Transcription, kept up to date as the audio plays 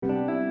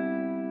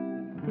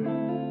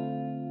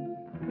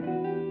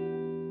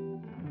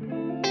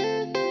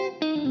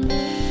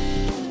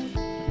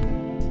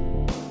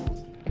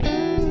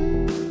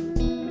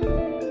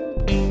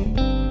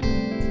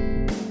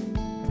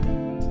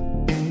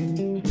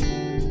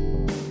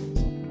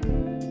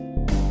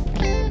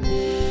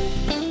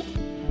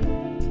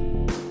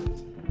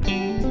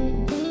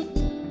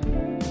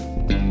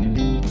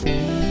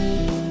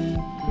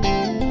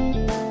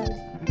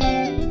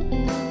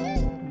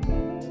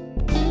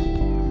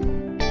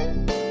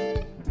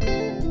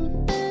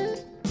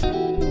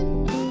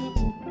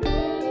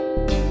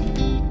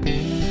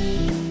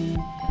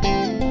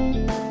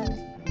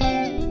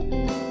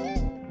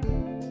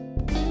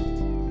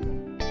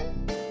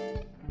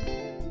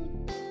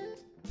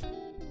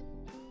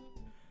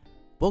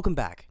Welcome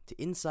back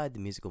to Inside the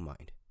Musical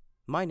Mind.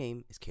 My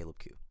name is Caleb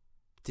Khuu.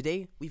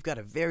 Today, we've got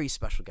a very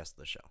special guest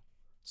on the show.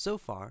 So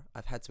far,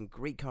 I've had some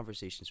great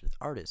conversations with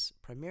artists,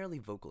 primarily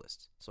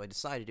vocalists, so I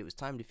decided it was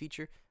time to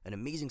feature an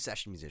amazing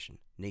session musician,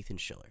 Nathan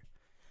Schiller.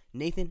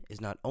 Nathan is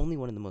not only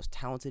one of the most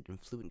talented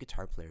and fluent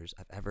guitar players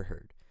I've ever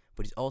heard,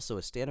 but he's also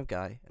a stand-up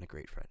guy and a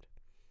great friend.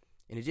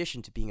 In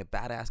addition to being a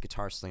badass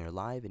guitar slinger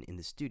live and in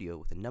the studio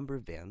with a number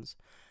of bands,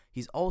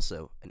 he's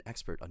also an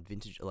expert on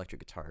vintage electric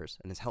guitars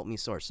and has helped me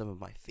source some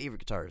of my favorite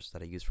guitars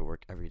that I use for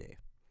work every day.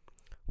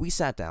 We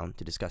sat down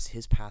to discuss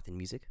his path in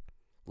music,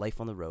 life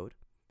on the road,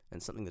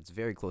 and something that's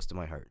very close to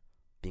my heart,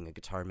 being a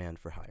guitar man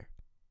for hire.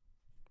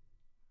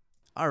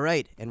 All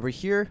right, and we're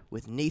here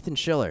with Nathan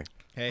Schiller.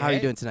 Hey, How are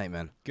you doing tonight,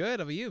 man? Good.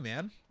 How about you,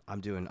 man?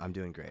 I'm doing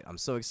great. I'm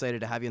so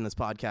excited to have you on this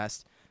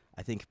podcast.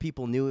 I think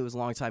people knew it was a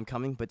long time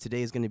coming, but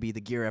today is going to be the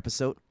gear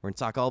episode. We're going to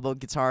talk all about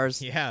guitars.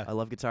 Yeah. I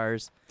love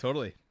guitars.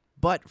 Totally.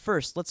 But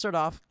first, let's start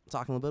off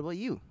talking a little bit about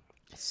you.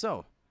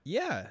 So.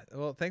 Yeah.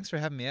 Well, thanks for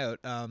having me out.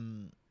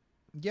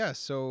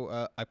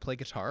 So I play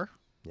guitar.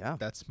 Yeah.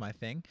 That's my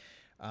thing.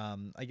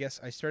 I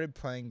guess I started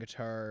playing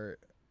guitar.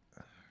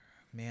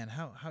 Man,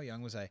 how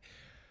young was I?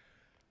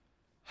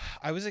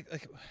 I was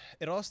like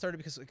it all started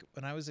because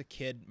when I was a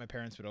kid, my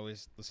parents would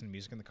always listen to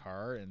music in the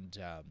car, and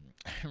I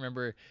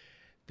remember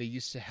they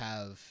used to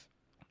have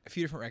a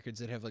few different records.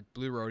 They'd have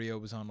Blue Rodeo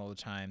was on all the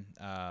time.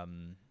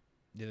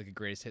 They had a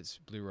greatest hits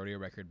Blue Rodeo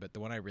record, but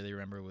the one I really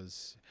remember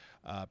was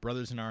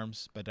Brothers in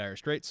Arms by Dire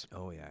Straits.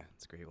 Oh yeah,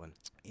 it's a great one.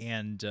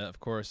 And of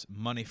course,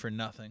 Money for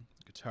Nothing,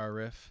 guitar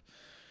riff.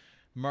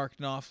 Mark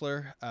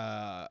Knopfler.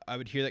 I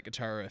would hear that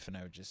guitar riff, and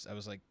I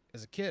was like,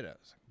 as a kid, I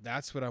was like,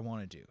 that's what I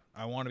want to do.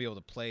 I want to be able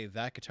to play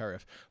that guitar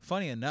riff.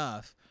 Funny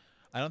enough,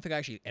 I don't think I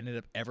actually ended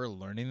up ever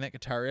learning that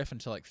guitar riff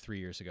until 3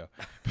 years ago.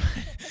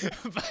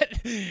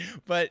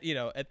 but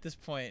at this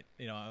point,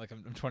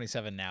 I'm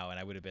 27 now, and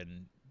I would have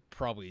been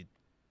probably,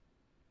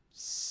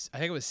 I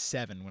think it was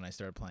 7 when I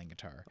started playing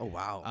guitar. Oh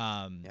wow.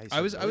 Yeah,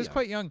 I was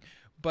quite young,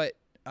 but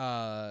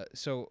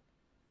so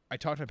I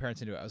talked to my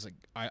parents into it. I was like,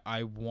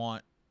 I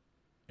want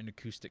an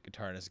acoustic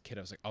guitar, and as a kid,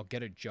 I was like, I'll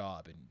get a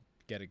job and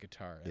get a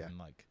guitar. And then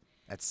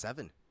at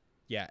 7.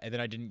 Yeah, and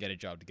then I didn't get a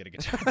job to get a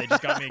guitar. They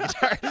just got me a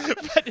guitar.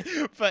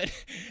 but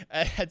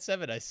at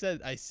 7, I said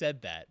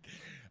that.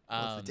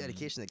 Well, it's the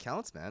dedication that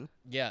counts, man.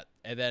 Yeah,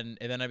 and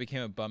then I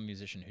became a bum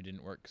musician who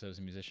didn't work because I was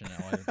a musician and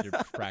I wanted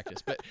to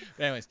practice. But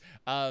anyways,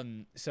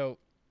 so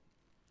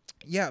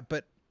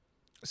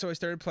I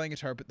started playing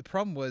guitar, but the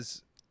problem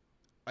was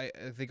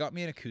they got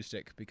me an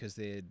acoustic because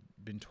they had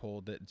been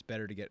told that it's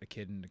better to get a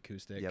kid an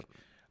acoustic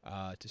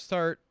to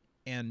start.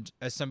 And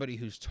as somebody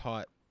who's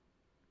taught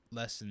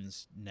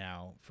lessons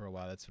now for a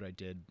while, that's what I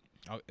did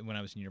when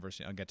I was in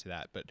university. I'll get to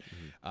that, but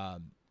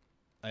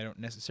I don't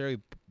necessarily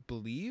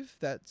believe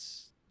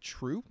that's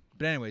true.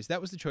 But anyways,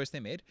 that was the choice they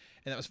made,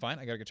 and that was fine.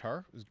 I got a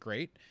guitar. It was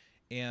great.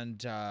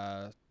 And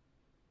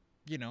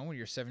when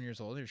you're 7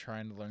 years old, you're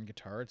trying to learn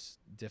guitar. It's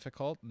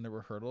difficult, and there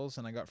were hurdles,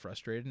 and I got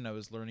frustrated, and I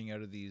was learning out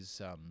of these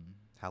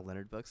Hal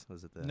Leonard books?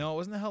 Was it the? No, it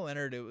wasn't the Hal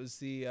Leonard. It was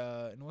the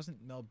it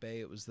wasn't Mel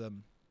Bay. It was the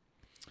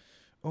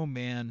oh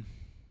man,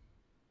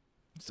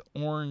 it's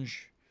the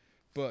orange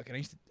book.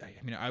 And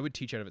I would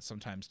teach out of it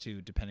sometimes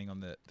too, depending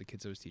on the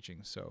kids I was teaching.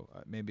 So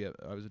maybe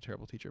I was a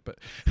terrible teacher, but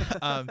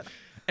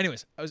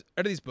anyways, I was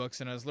out of these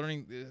books, and I was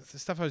learning the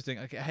stuff I was doing.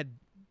 I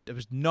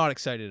was not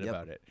excited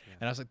about it. Yeah.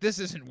 And I was like, this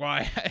isn't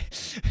why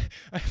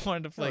I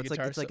wanted to play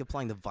guitar. It's like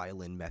applying the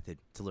violin method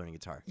to learning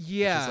guitar.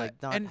 Yeah. Which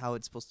is not how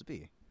it's supposed to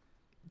be.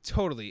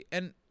 Totally.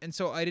 And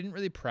so I didn't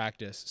really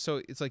practice.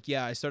 So it's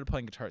I started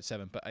playing guitar at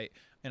 7, but I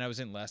was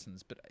in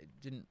lessons, but I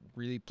didn't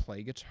really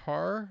play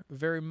guitar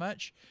very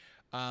much.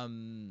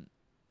 And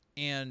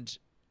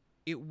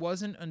it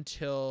wasn't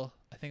until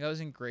I think I was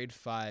in grade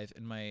 5,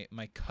 and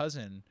my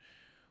cousin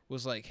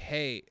was like,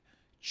 hey,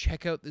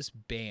 check out this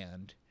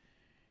band.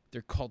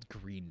 They're called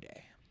Green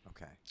Day.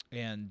 Okay.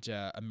 And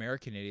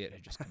American Idiot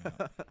had just come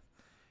out.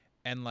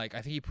 And I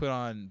think he put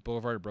on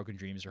Boulevard of Broken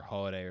Dreams or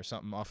Holiday or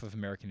something off of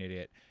American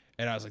Idiot.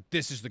 And I was like,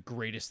 this is the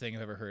greatest thing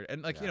I've ever heard.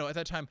 And at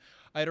that time,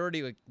 I'd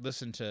already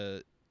listened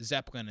to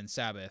Zeppelin and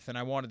Sabbath, and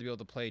I wanted to be able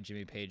to play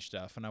Jimmy Page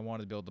stuff, and I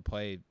wanted to be able to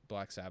play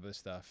Black Sabbath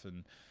stuff,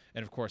 and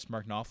of course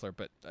Mark Knopfler.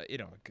 But I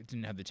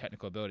didn't have the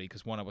technical ability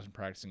because 1, I wasn't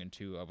practicing, and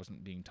 2, I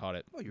wasn't being taught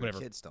it. Well, you were a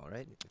kid still,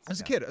 right? I was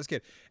a kid,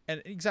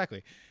 and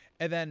exactly.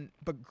 And then,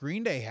 but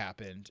Green Day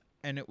happened,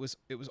 and it was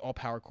all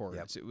power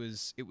chords. Yep.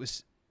 It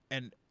was,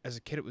 and as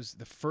a kid, it was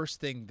the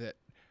first thing that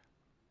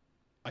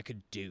I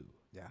could do.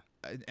 Yeah.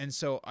 And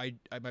so I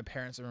remember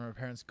my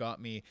parents got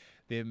me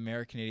the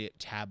American Idiot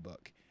tab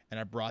book, and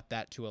I brought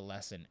that to a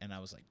lesson, and I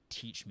was like,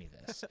 teach me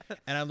this.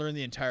 And I learned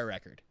the entire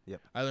record.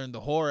 Yep. I learned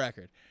the whole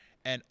record.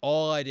 And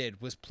all I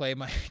did was play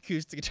my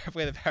acoustic guitar,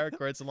 play the power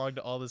chords along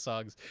to all the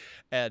songs.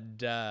 And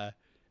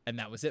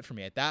that was it for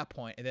me at that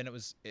point. And then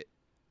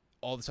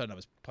all of a sudden I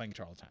was playing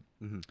guitar all the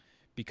time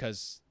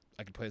because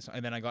I could play this.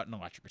 And then I got an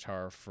electric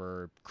guitar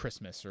for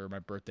Christmas or my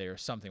birthday or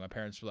something. My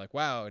parents were like,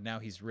 wow, now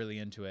he's really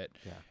into it.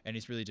 Yeah. And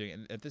he's really doing it.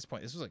 And at this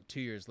point, this was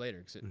 2 years later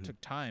because it took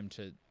time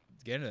to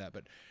get into that.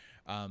 But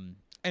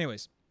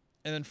anyways,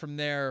 and then from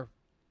there,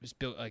 just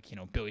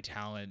Billy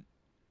Talent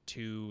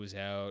 2 was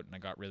out, and I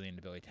got really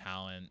into Billy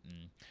Talent,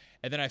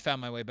 and then I found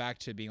my way back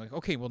to being like,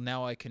 okay, well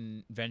now I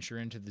can venture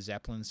into the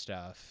Zeppelin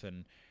stuff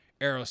and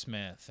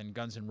Aerosmith and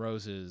Guns N'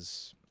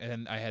 Roses, and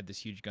then I had this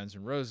huge Guns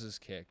N' Roses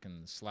kick,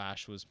 and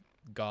Slash was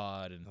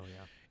God, and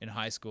in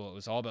high school it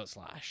was all about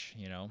Slash.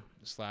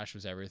 Slash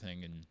was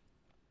everything,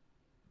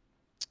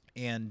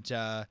 and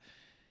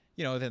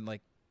then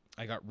like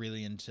I got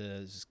really into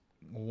this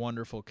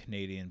wonderful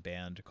Canadian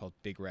band called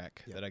Big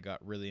Wreck that I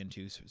got really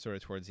into sort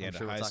of towards the end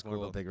of high school. We'll talk more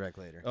about Big Wreck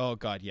later. Oh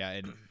God, yeah,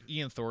 and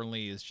Ian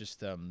Thornley is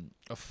just a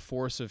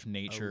force of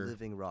nature, a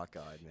living rock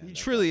god, man. He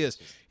truly is.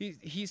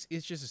 He's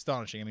it's just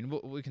astonishing. I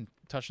mean, we can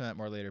touch on that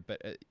more later,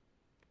 but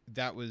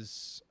that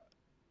was,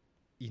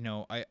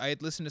 I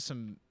had listened to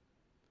some,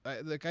 I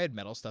had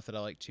metal stuff that I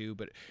liked too,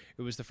 but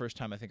it was the first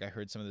time I think I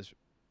heard some of this.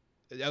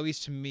 At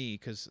least to me,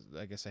 because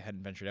I guess I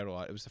hadn't ventured out a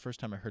lot. It was the first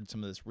time I heard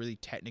some of this really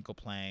technical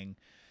playing.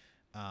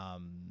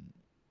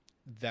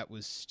 That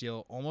was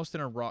still almost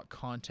in a rock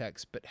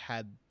context, but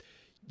had,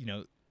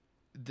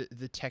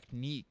 the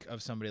technique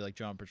of somebody like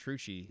John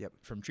Petrucci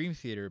from Dream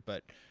Theater,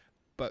 but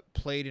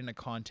played in a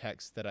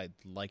context that I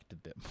liked a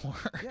bit more.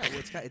 Yeah,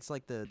 well, it's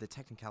like the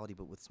technicality,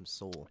 but with some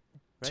soul.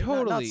 Right?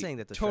 Totally, not saying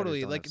that the totally.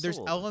 Shredders don't Like have there's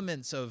soul,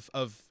 elements of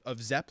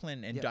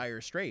Zeppelin and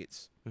Dire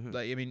Straits. Mhm.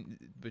 Like, I mean,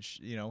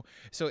 which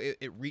so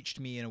it reached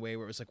me in a way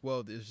where it was like,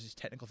 well, there's these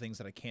technical things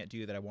that I can't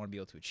do that I want to be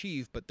able to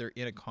achieve, but they're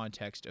in a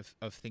context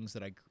of things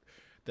that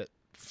that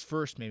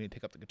first made me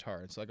pick up the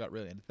guitar, and so I got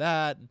really into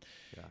that,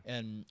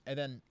 and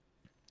then,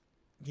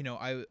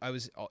 I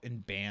was in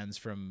bands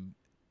from.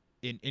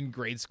 In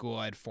grade school,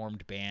 I had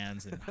formed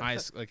bands, and high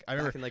school, like I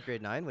remember back in like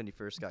grade 9 when you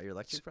first got your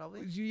electric,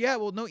 probably. Yeah,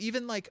 well, no,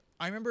 even like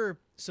I remember.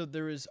 So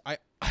there was I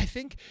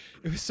think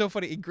it was so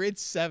funny in grade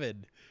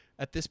 7.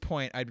 At this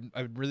point,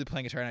 I'd really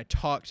playing guitar, and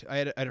I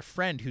had a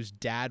friend whose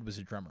dad was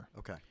a drummer.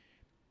 Okay.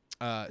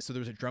 So there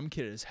was a drum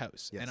kit at his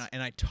house, Yes.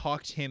 and I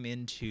talked him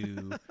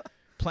into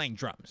playing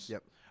drums.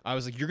 Yep. I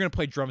was like, "You're gonna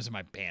play drums in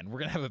my band. We're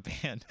gonna have a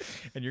band,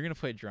 and you're gonna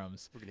play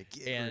drums." We're gonna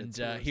get.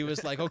 And he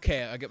was like,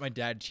 "Okay, I'll get my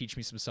dad to teach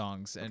me some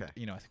songs." And Okay.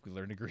 I think we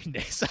learned a Green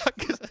Day song.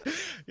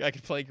 I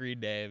could play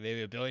Green Day,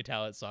 maybe a Billy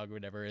Talent song or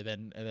whatever.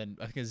 And then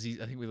I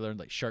think we learned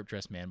like "Sharp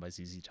Dressed Man" by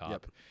ZZ Top.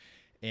 Yep.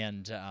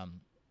 And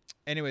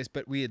anyways,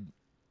 but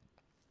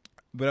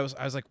I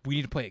was like, we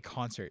need to play a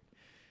concert,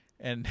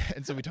 and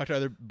so we talked to our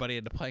other buddy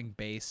into playing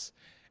bass,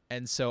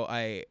 and so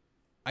I.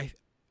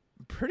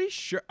 Pretty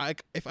sure,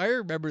 if I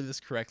remember this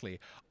correctly,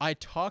 I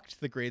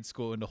talked the grade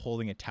school into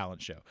holding a talent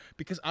show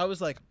because I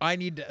was like, I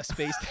need a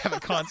space to have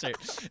a concert.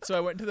 So I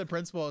went to the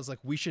principal. I was like,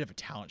 we should have a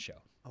talent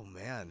show. Oh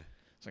man!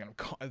 So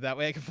that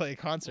way I can play a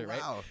concert,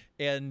 right?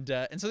 And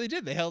so they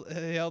did. They held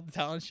the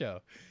talent show,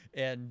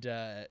 and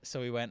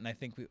so we went. And I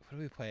think what did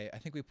we play? I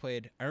think we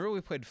played. I remember we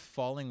played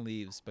 "Falling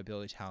Leaves" by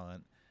Billy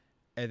Talent,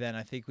 and then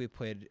I think we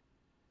played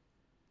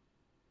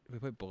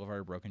 "Boulevard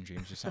of Broken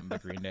Dreams" or something by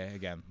Green Day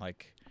again,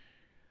 like.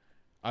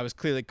 I was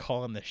clearly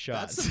calling the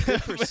shots.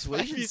 That's some good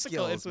persuasion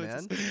skills,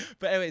 man.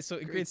 But anyway, so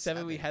in Grade grade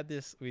 7 we 7. had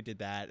this. We did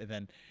that, and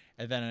then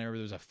I remember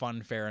there was a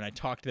fun fair, and I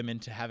talked them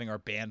into having our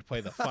band play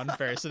the fun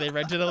fair. So they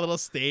rented a little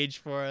stage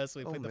for us.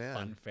 We played the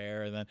fun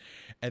fair, and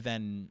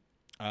then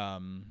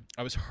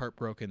I was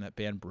heartbroken that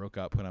band broke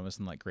up when I was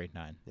in like grade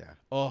 9. Yeah.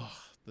 Oh,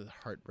 the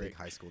heartbreak. Big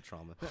high school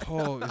trauma.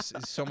 Oh, it was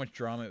so much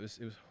drama. It was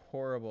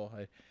horrible.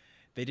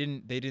 They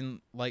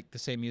didn't like the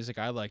same music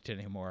I liked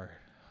anymore.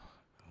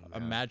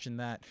 Imagine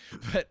that.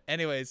 But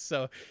anyways,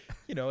 so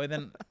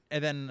and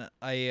then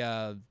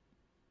I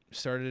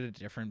started a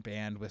different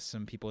band with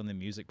some people in the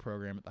music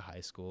program at the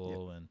high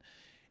school,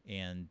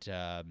 and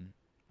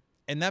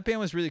that band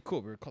was really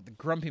cool. We were called the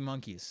Grumpy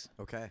Monkeys.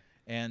 Okay.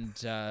 And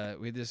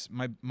we had this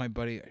my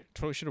buddy.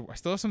 I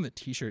still have some of the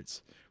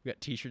t-shirts. We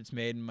got t-shirts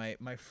made, and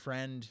my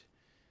friend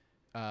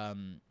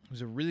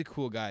was a really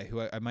cool guy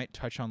who I might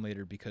touch on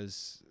later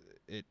because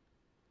it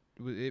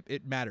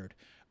mattered.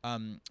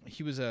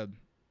 He was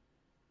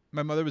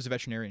my mother was a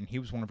veterinarian. He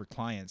was one of her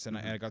clients, and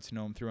I got to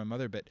know him through my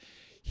mother. But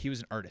he was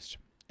an artist,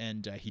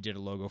 and he did a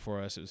logo for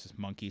us. It was this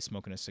monkey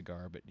smoking a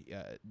cigar. But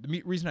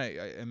the reason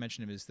I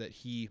mentioned him is that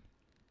he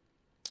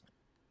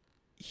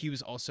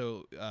was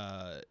also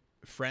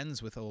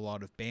friends with a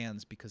lot of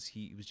bands because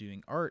he was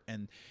doing art,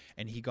 and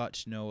he got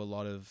to know a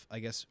lot of, I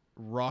guess,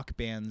 rock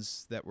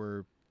bands that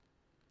were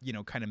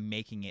kind of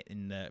making it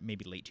in the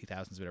maybe late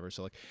 2000s or whatever.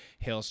 So like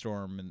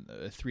Hailstorm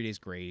and 3 Days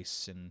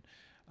Grace and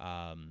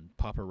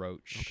Papa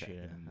Roach,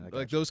 and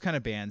like those kind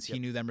of bands. He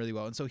knew them really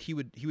well, and so he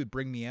would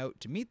bring me out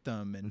to meet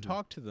them and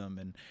talk to them,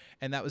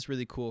 and that was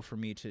really cool for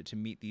me to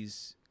meet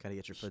these, kind of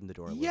get your foot in the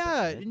door a little bit,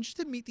 right? And just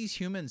to meet these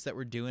humans that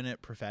were doing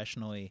it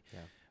professionally,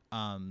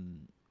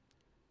 and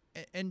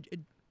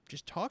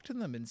just talk to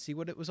them and see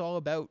what it was all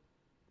about,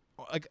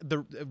 like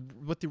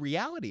what the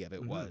reality of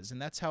it was.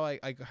 And that's how I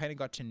kind of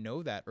got to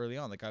know that early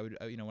on. Like I would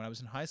when I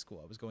was in high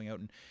school, I was going out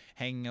and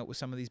hanging out with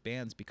some of these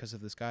bands because of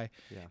this guy,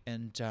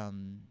 and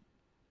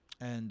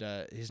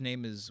his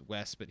name is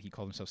Wes, but he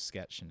called himself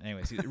Sketch. And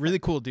anyways, he's a really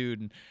cool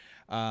dude.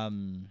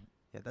 And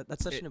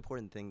that's such an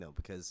important thing though,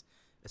 because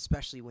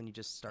especially when you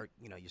just start,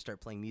 you start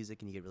playing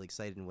music and you get really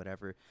excited and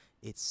whatever.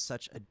 It's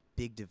such a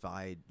big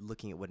divide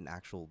looking at what an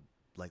actual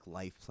like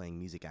life playing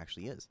music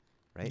actually is,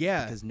 right?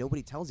 Yeah. Because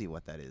nobody tells you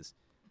what that is.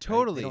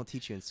 Totally. Right? They don't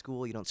teach you in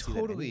school. You don't see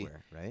that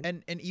anywhere, right?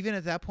 And even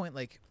at that point,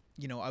 like,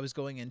 I was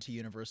going into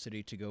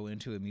university to go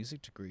into a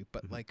music degree,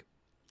 but like,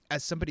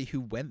 as somebody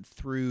who went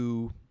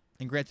through,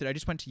 and granted, I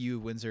just went to U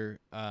of Windsor.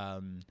 I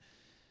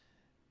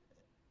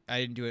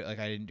didn't do it. Like,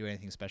 I didn't do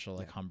anything special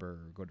like Humber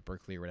or go to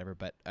Berkeley or whatever.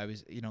 But I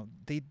was,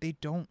 they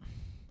don't.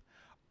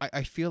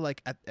 I feel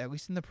like at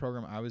least in the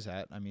program I was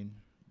at. I mean,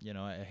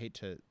 I hate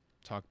to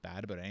talk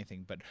bad about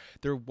anything, but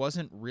there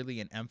wasn't really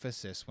an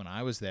emphasis when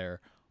I was there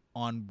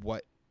on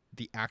what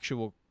the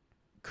actual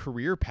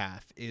career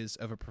path is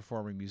of a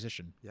performing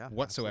musician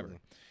whatsoever.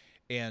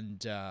 Absolutely.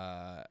 And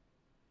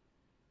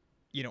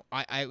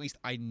I at least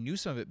I knew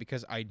some of it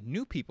because I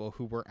knew people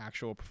who were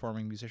actual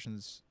performing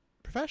musicians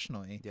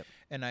professionally,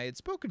 and I had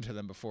spoken to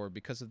them before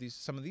because of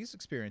some of these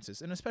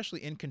experiences, and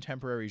especially in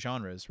contemporary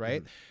genres,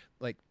 right?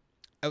 Like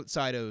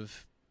outside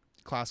of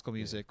classical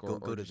music or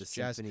go to the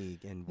jazz. symphony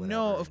and whatever.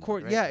 No, of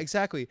course, right? yeah,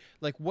 exactly.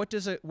 Like what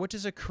does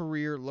a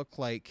career look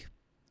like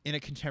in a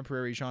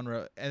contemporary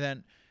genre? And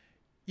then,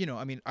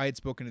 I mean, I had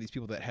spoken to these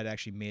people that had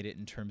actually made it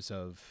in terms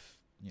of,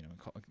 if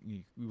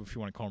you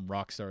want to call them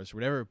rock stars or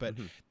whatever, but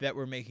that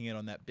were making it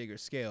on that bigger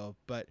scale.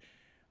 But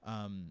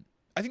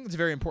I think that's a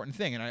very important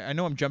thing. And I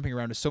know I'm jumping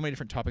around to so many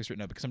different topics right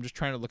now because I'm just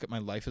trying to look at my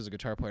life as a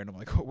guitar player and I'm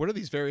like, what are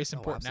these various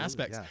important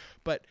aspects? Yeah.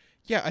 But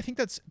yeah, I think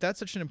that's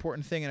such an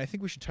important thing. And I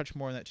think we should touch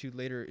more on that too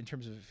later in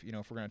terms of,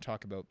 if we're going to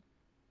talk about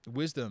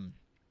wisdom,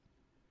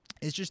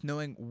 is just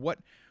knowing what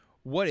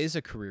is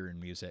a career in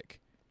music.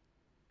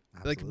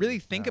 Absolutely. Like really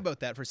think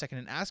about that for a second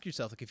and ask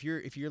yourself, like if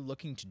you're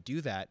looking to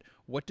do that,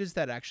 what does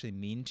that actually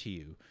mean to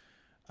you?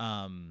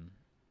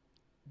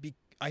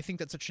 I think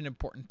that's such an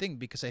important thing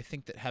because I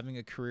think that having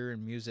a career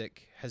in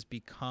music has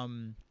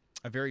become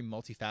a very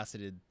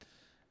multifaceted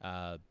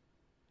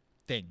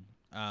thing.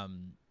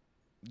 And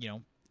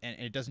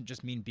it doesn't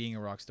just mean being a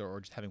rock star or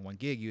just having one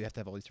gig. You have to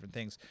have all these different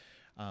things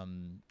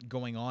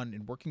going on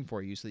and working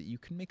for you so that you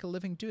can make a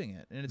living doing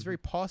it. And it's very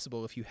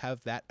possible if you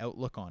have that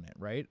outlook on it,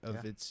 right?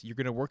 You're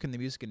going to work in the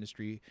music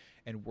industry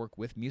and work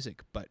with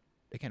music, but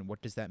again,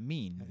 what does that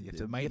mean? You have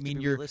to be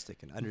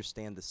realistic and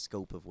understand the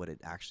scope of what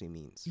it actually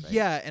means. Right?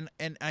 Yeah,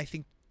 and I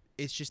think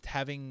it's just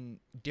having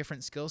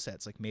different skill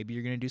sets. Like maybe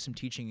you're going to do some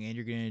teaching and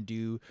you're going to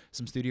do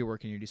some studio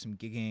work and you're going to do some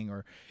gigging,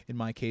 or in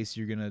my case,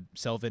 you're going to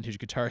sell vintage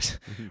guitars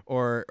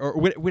or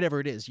whatever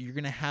it is. You're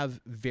going to have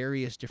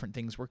various different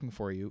things working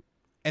for you,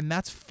 and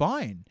that's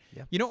fine.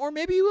 Yeah. Or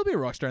maybe you will be a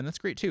rock star, and that's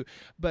great too.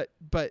 But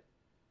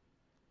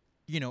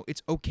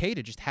it's okay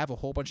to just have a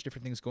whole bunch of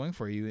different things going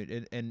for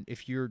you. And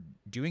if you're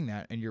doing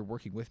that and you're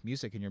working with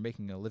music and you're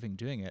making a living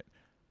doing it,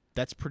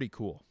 that's pretty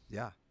cool.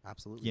 Yeah,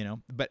 absolutely.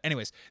 But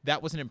anyways,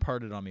 that wasn't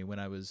imparted on me when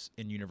I was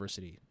in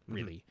university,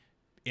 really,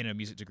 in a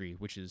music degree,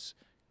 which is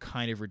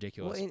kind of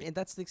ridiculous. Well, and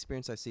that's the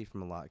experience I see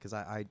from a lot, because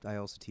I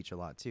also teach a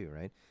lot too,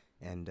 right?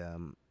 And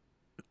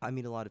I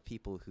meet a lot of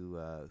people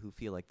who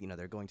feel like,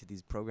 they're going to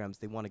these programs,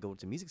 they want to go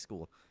to music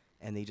school,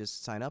 and they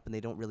just sign up and they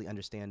don't really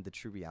understand the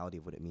true reality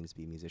of what it means to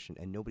be a musician,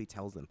 and nobody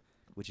tells them,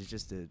 which is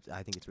just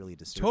I think it's really a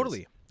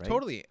disservice.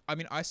 Totally. I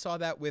mean, I saw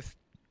that with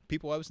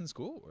people I was in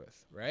school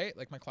with, right?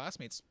 Like my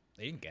classmates,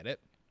 they didn't get it.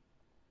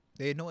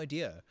 They had no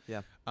idea.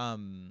 Yeah.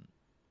 And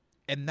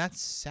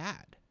that's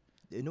sad.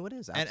 No, it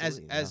is.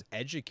 Absolutely. And as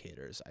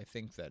educators, I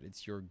think that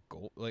it's your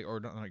goal, or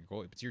not your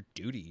goal, it's your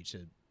duty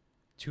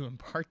to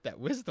impart that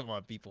wisdom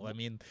on people. I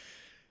mean,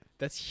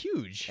 that's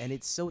huge. And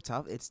it's so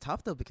tough. It's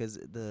tough though because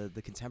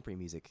the contemporary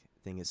music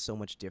thing is so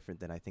much different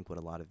than I think what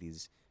a lot of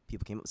these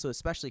people came up. So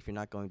especially if you're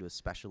not going to a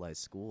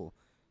specialized school.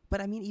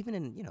 But I mean, even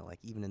in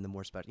even in the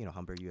more special,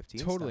 Humber,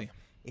 UFT, totally, and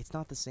stuff, it's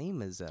not the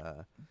same as.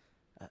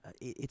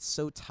 It's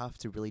so tough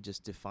to really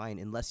just define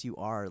unless you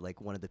are like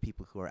one of the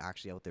people who are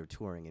actually out there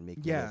touring and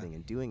making a living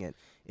and doing it.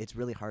 It's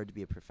really hard to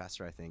be a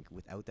professor, I think,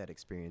 without that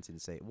experience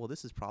and say, well,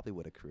 this is probably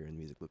what a career in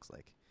music looks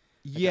like.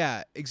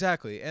 Yeah,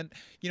 exactly. And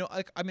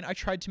I mean, I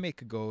tried to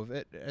make a go of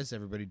it, as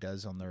everybody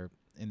does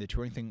in the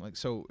touring thing. Like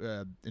so,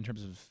 in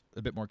terms of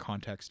a bit more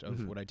context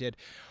of what I did.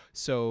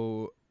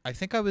 So I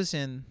think I was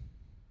in.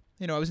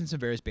 I was in some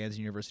various bands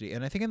in university,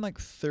 and I think in like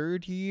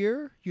third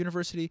year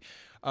university,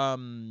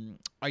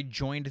 I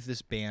joined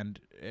this band,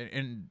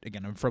 and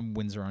again, I'm from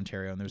Windsor,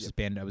 Ontario, and there was this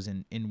band I was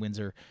in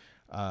Windsor.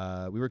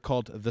 We were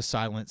called The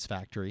Silence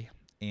Factory,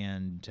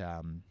 and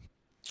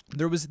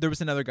there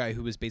was another guy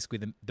who was basically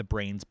the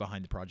brains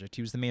behind the project.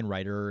 He was the main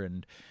writer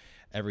and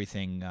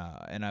everything,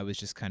 and I was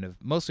just kind of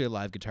mostly a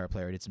live guitar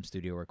player. I did some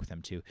studio work with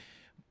him too,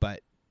 but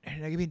I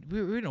mean,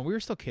 we were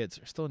still kids,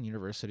 we were still in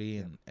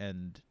university,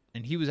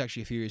 and he was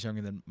actually a few years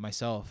younger than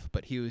myself,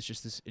 but he was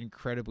just this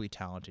incredibly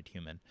talented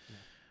human.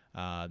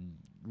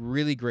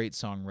 Really great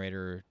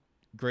songwriter,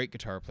 great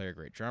guitar player,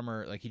 great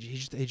drummer. Like he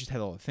just had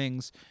all the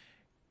things.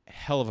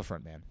 Hell of a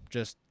front man,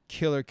 just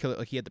killer.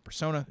 Like he had the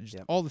persona,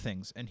 just all the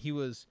things. And he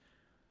was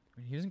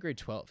in grade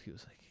 12. He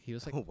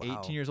was like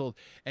 18 years old,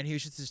 and he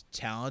was just this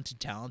talented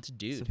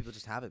dude. Some people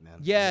just have it, man.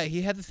 Yeah,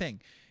 he had the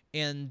thing.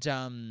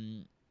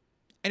 And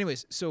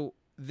anyways, so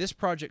this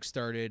project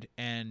started,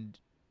 and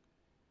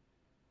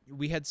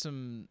we had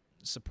some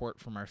support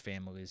from our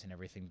families and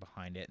everything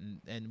behind it,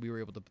 and we were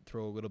able to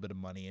throw a little bit of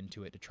money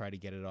into it to try to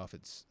get it off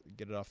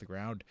the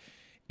ground.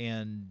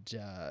 And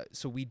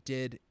so we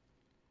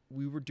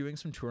were doing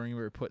some touring.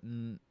 We were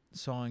putting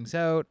songs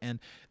out, and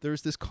there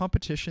was this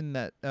competition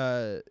that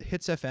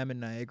Hits FM in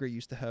Niagara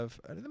used to have.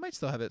 They might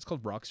still have it. It's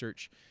called Rock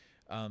Search,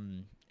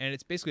 and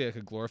it's basically like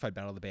a glorified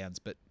battle of the bands.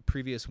 But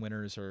previous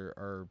winners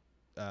are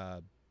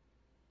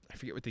I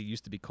forget what they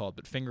used to be called,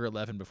 but Finger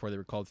 11 before they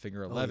were called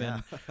Finger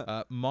 11.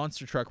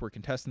 Monster Truck were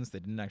contestants. They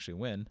didn't actually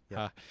win.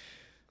 Yep.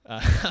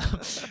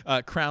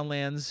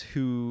 Crownlands,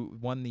 who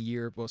won the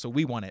year. Well, so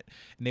we won it,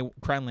 and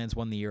Crownlands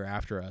won the year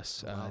after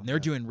us. And they're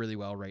doing really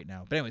well right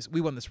now. But anyways,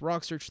 we won this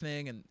Rock Search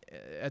thing, and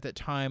at that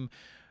time,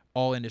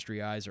 all industry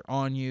eyes are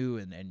on you,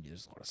 and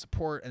there's a lot of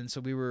support. And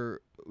so we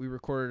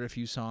recorded a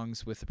few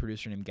songs with a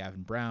producer named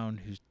Gavin Brown,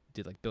 who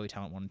did like Billy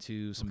Talent 1 and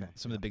 2, some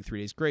of the big 3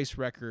 Days Grace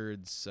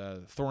records,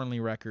 Thornley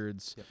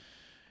records. Yep.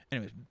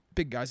 Anyways,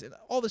 big guys.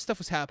 All this stuff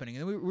was happening,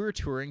 and we were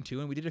touring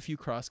too, and we did a few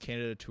cross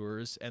Canada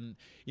tours, and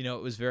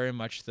it was very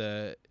much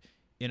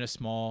in a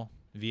small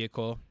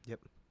vehicle. Yep.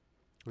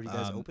 Were you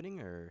guys opening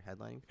or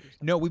headlining?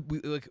 No,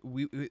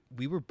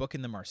 we were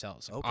booking them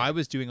ourselves. Okay. I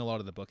was doing a lot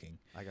of the booking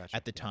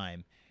at the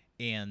time.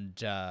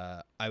 And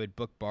I would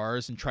book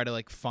bars and try to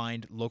like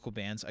find local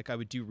bands. Like I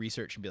would do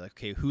research and be like,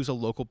 okay, who's a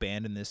local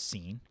band in this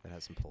scene that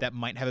has some pull, that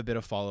might have a bit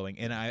of following?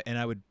 And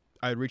I would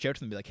reach out to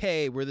them and be like,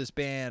 hey, we're this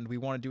band. We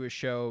want to do a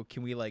show.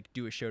 Can we like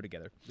do a show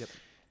together? Yep.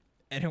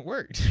 And it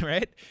worked,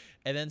 right?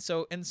 And then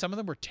and some of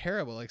them were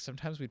terrible. Like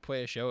sometimes we'd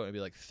play a show and it'd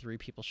be like 3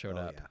 people showed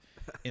up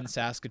in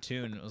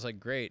Saskatoon. It was like,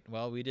 great.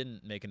 Well, we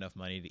didn't make enough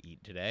money to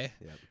eat today.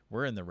 Yep.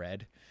 We're in the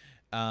red.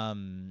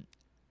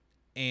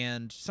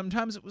 And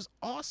sometimes it was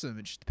awesome.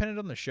 It just depended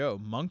on the show.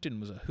 Moncton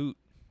was a hoot.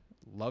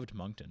 Loved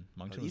Moncton.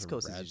 Moncton the was East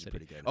Coast a rad is usually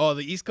city. pretty good. Oh,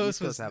 the East Coast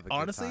East Coast was have a good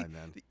honestly time,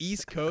 man. The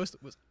East Coast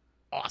was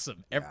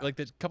awesome. Like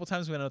the couple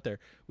times we went out there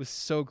was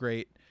so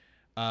great.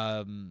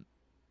 The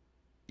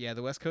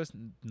West Coast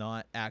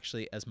not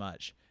actually as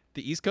much.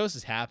 The East Coast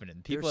is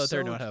happening. People out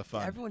there know how to have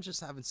fun. Everyone's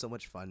just having so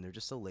much fun. They're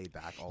just so laid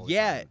back all the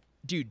time.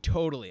 Dude,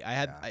 totally.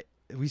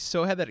 We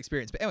so had that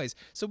experience. But anyways,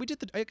 so I did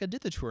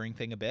the touring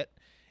thing a bit.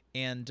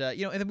 And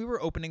and then we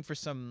were opening for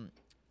some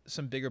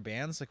bigger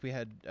bands. Like we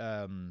had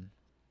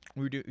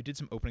we did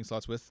some opening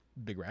slots with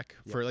Big Wreck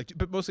for like,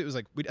 but mostly it was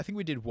like I think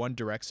we did one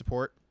direct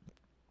support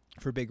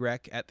for Big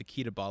Wreck at the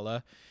Key to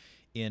Bala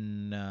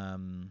in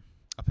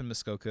up in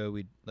Muskoka.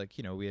 We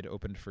had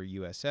opened for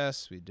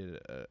USS. We did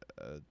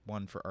a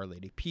one for Our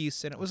Lady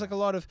Peace, and it was like a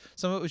lot of,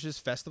 some of it was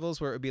just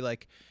festivals where it would be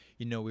like,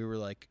 we were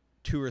like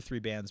 2 or 3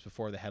 bands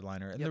before the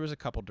headliner, and there was a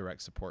couple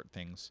direct support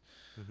things.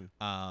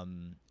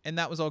 And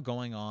that was all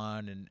going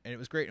on, and it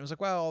was great. And it was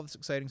like, wow, all this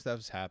exciting stuff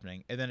is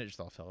happening, and then it just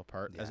all fell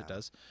apart as it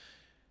does.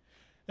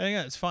 And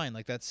again, it's fine.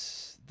 Like that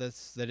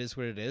is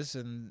what it is.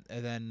 And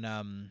then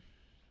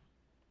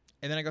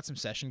I got some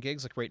session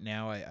gigs. Like right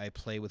now, I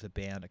play with a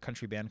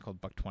country band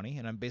called Buck 20,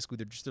 and I'm basically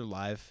just their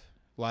live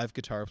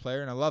guitar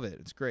player, and I love it.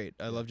 It's great.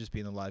 I love just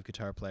being the live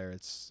guitar player.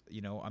 It's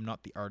I'm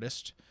not the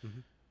artist.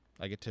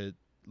 I get to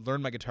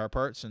learn my guitar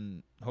parts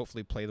and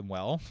hopefully play them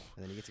well.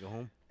 And then you get to go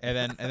home.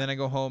 and then I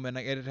go home and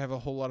I get to have a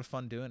whole lot of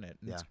fun doing it.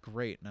 And it's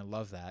great, and I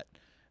love that.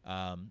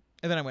 And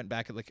then I went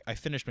back I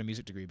finished my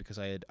music degree because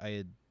I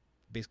had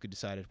basically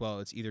decided, well,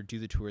 it's either do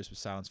the tours with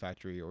Silence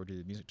Factory or do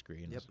the music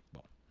degree. And I was like,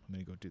 well, I'm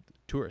going to go do the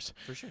tours.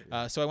 For sure.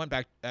 So I went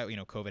back,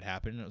 COVID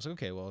happened, and I was like,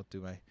 okay, well, I'll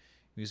do my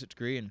music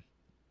degree. And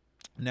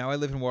now I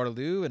live in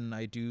Waterloo, and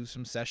I do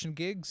some session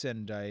gigs,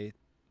 and I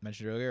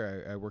mentioned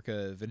earlier, I work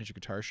a vintage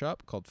guitar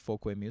shop called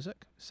Folkway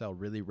Music. Sell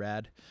really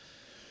rad,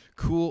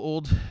 cool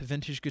old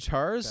vintage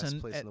guitars. Best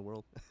place in the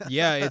world.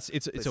 Yeah, it's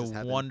a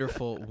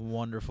wonderful,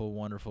 wonderful,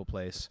 wonderful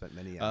place. Spent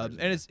many hours.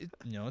 And it's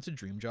a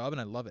dream job,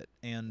 and I love it.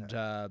 And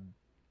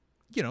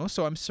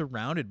so I'm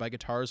surrounded by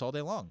guitars all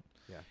day long.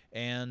 Yeah.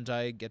 And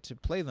I get to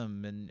play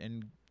them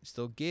and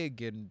still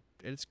gig, and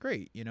it's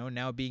great.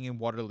 Now being in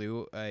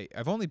Waterloo,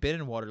 I've only been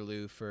in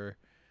Waterloo for,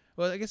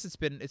 well, I guess it's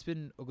been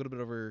a little bit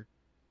over.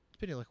 It's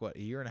been like, what,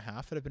 a year and a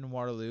half that I've been in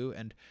Waterloo,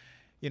 and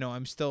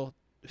I'm still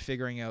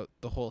figuring out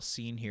the whole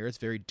scene here. It's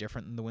very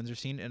different than the Windsor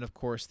scene, and of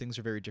course things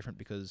are very different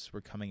because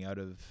we're coming out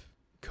of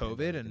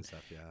COVID and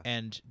stuff,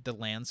 and the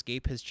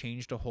landscape has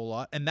changed a whole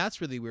lot, and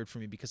that's really weird for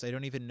me because I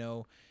don't even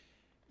know,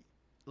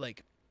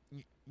 like,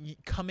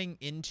 coming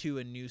into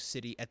a new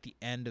city at the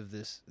end of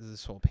this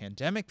whole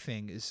pandemic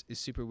thing is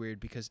super weird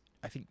because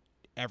I think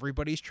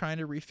everybody's trying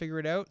to refigure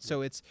it out.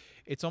 So it's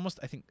almost,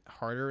 I think,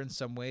 harder in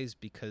some ways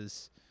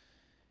because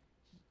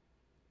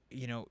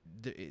it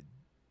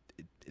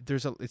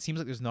seems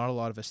like there's not a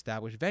lot of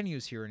established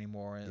venues here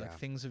anymore, and like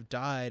things have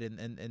died,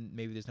 and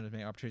maybe there's not as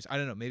many opportunities. I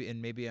don't know.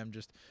 Maybe I'm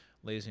just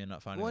lazy and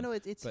not finding. Well, no,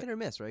 it's hit or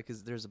miss, right?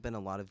 Because there's been a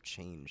lot of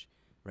change,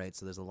 right?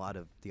 So there's a lot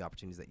of the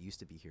opportunities that used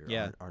to be here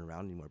aren't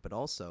around anymore. But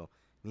also,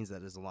 means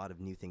that there's a lot of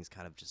new things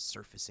kind of just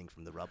surfacing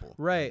from the rubble.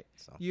 Right.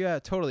 So. Yeah,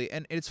 totally.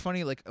 And it's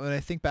funny, like, when I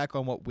think back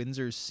on what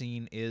Windsor's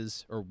scene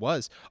is or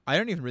was, I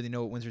don't even really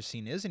know what Windsor's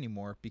scene is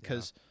anymore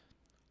because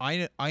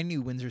I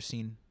knew Windsor's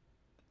scene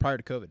prior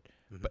to COVID.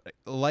 But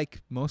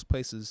like most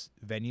places,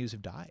 venues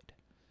have died,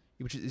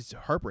 which is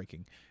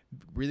heartbreaking.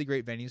 Really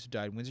great venues have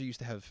died. Windsor used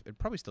to have, it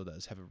probably still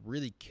does, have a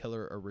really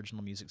killer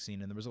original music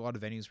scene. And there was a lot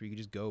of venues where you could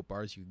just go,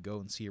 bars you could go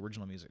and see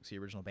original music, see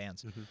original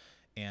bands.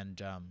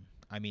 And,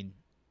 I mean,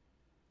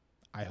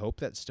 I hope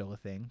that's still a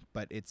thing,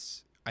 but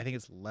I think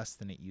it's less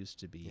than it used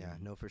to be. Yeah,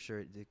 no, for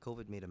sure.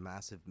 COVID made a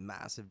massive,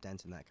 massive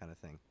dent in that kind of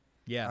thing.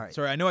 Yeah. All right.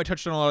 Sorry, I know I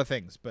touched on a lot of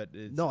things, but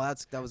that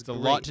was it's a great.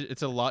 lot.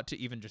 It's a lot to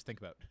even just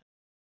think about.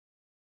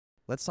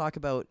 Let's talk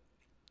about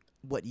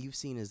what you've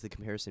seen as the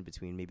comparison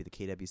between maybe the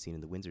KW scene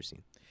and the Windsor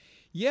scene.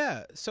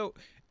 Yeah. So,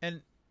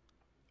 and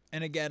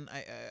again,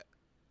 I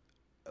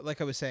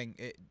like I was saying,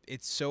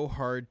 it's so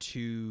hard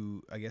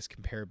to, I guess,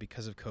 compare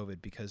because of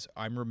COVID, because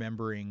I'm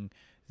remembering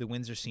the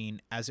Windsor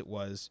scene as it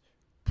was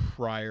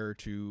prior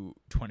to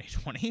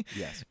 2020.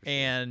 Yes. For sure.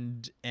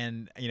 And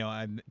you know,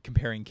 I'm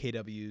comparing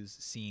KW's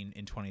scene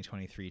in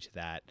 2023 to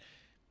that.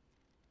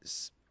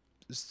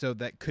 So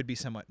that could be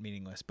somewhat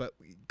meaningless. But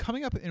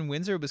coming up in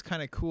Windsor was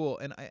kind of cool,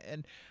 and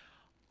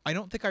I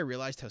don't think I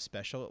realized how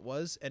special it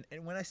was. And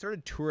when I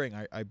started touring,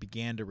 I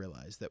began to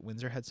realize that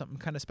Windsor had something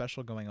kind of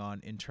special going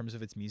on in terms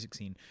of its music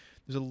scene.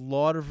 There's a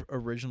lot of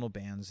original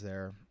bands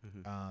there,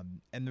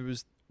 and there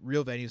was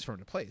real venues for them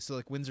to play. So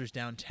like Windsor's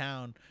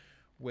downtown,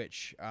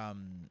 which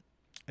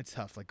it's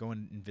tough. Like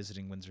going and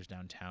visiting Windsor's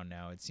downtown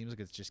now, it seems like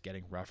it's just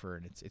getting rougher,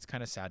 and it's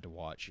kind of sad to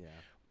watch. Yeah.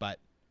 But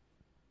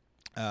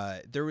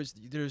there's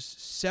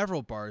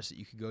several bars that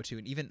you could go to,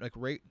 and even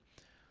like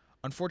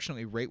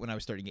unfortunately, right when I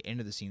was starting to get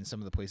into the scene, some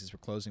of the places were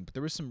closing. But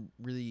there was some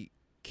really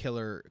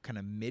killer kind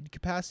of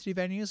mid-capacity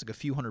venues, like a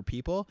few hundred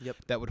people,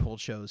 that would hold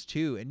shows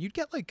too. And you'd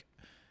get like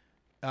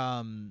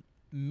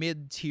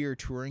mid-tier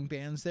touring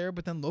bands there,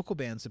 but then local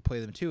bands would play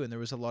them too. And there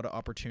was a lot of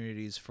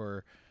opportunities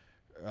for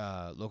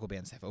local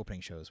bands to have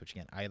opening shows, which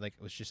again, it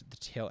was just at the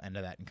tail end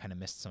of that and kind of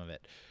missed some of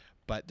it.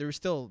 But there's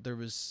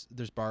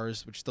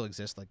bars which still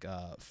exist, like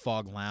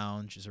Fog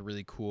Lounge is a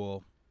really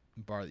cool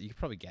bar that you could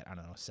probably get, I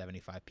don't know,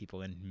 75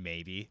 people in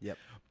maybe. Yep.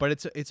 But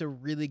it's a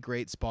really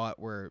great spot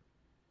where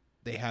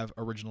they have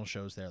original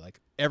shows there, like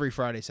every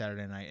Friday,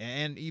 Saturday night,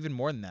 and even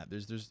more than that.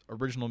 There's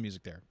original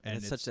music there,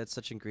 and that's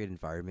such a great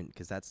environment,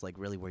 because that's like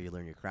really where you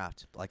learn your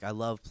craft. Like I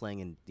love playing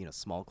in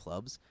small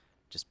clubs,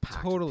 just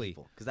packed with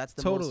people, because that's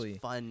the most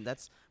fun.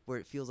 That's where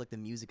it feels like the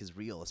music is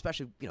real,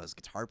 especially as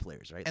guitar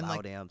players, right? And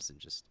loud amps and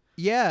just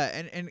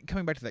and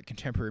coming back to that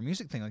contemporary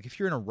music thing, like if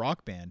you're in a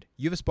rock band,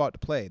 you have a spot to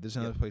play. There's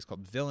another place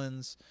called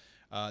Villains.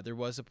 There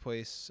was a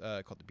place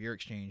called the Beer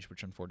Exchange,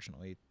 which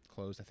unfortunately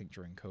closed, I think,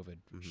 during COVID,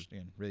 which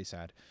again, really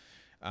sad.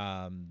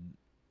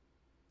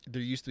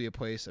 There used to be a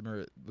place, I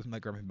remember with my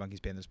Grumpy Monkeys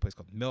band, there's a place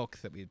called Milk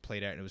that we had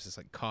played at, and it was this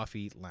like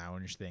coffee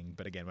lounge thing.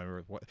 But again, I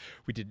remember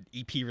we did an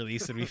EP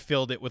release and we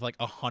filled it with like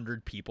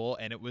 100 people,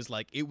 and it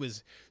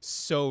was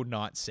so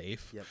not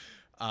safe. Yep.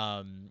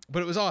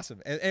 But it was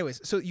awesome. And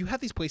anyways, so you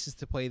have these places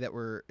to play that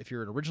were, if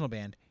you're an original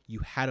band, you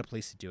had a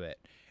place to do it.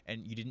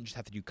 And you didn't just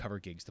have to do cover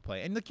gigs to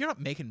play. And like, you're not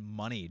making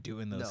money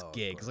doing those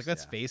gigs. Course, like,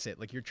 let's face it.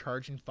 Like, you're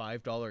charging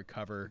 $5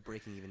 cover. You're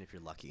breaking even if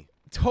you're lucky.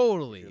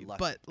 Totally. You're lucky.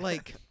 But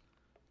like,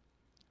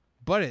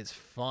 but it's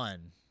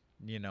fun,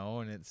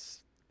 and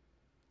it's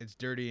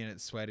dirty and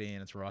it's sweaty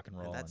and it's rock and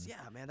roll. And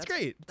that's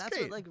great. That's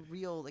great. What, like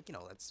real,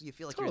 you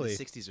feel like totally. You're in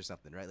the '60s or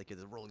something, right? Like you're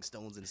the Rolling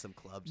Stones in some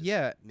club,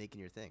 just making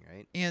your thing,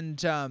 right? And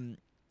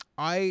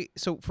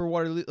so for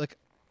Waterloo, like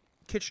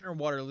Kitchener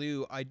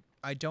Waterloo,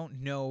 I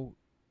don't know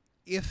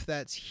if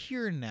that's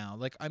here now.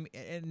 Like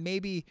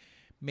maybe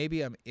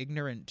I'm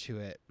ignorant to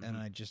it and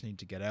I just need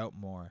to get out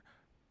more.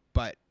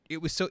 But I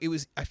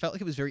felt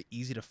like it was very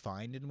easy to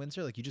find in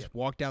Windsor. Like you just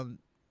walk down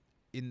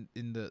in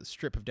the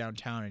strip of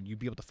downtown and you'd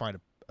be able to find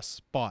a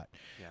spot.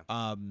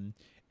 Yeah.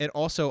 And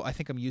also I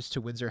think I'm used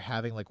to Windsor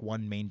having like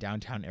one main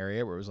downtown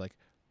area where it was like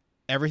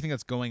everything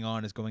that's going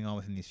on is going on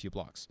within these few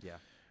blocks. Yeah.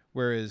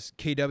 Whereas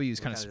KW is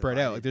kind of spread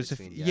out. Like there's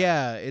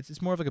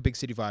it's more of like a big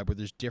city vibe where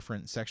there's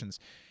different sections,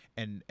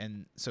 and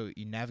so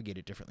you navigate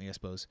it differently, I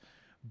suppose.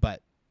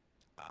 But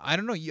I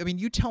don't know. I mean,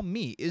 you tell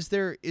me. Is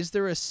there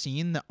a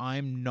scene that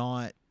I'm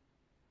not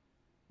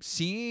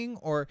seeing,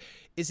 or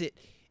is it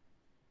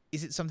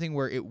something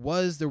where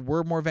there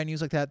were more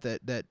venues like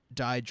that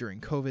died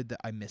during COVID that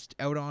I missed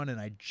out on,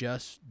 and I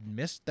just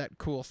missed that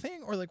cool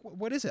thing? Or like,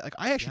 what is it? Like,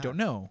 I actually don't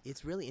know.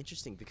 It's really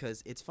interesting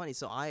because it's funny.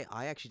 So I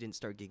actually didn't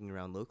start gigging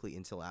around locally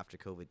until after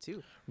COVID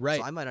too. Right.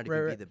 So I might not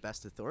even be the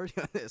best authority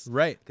on this.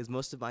 Right. Because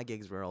most of my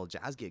gigs were all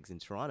jazz gigs in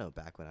Toronto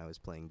back when I was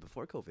playing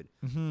before COVID.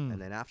 Mm-hmm. And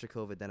then after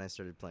COVID, then I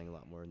started playing a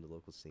lot more in the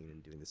local scene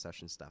and doing the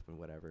session stuff and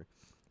whatever.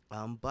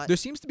 But there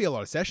seems to be a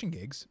lot of session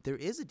gigs. There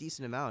is a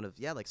decent amount of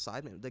like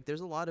sidemen. Like there's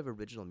a lot of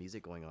original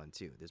music going on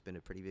too. There's been a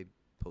pretty big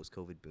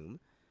post-COVID boom,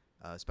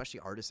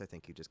 especially artists I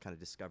think who just kind of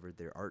discovered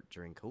their art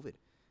during COVID,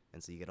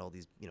 and so you get all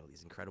these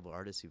these incredible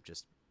artists who've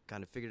just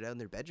kind of figured it out in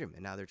their bedroom,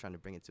 and now they're trying to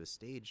bring it to a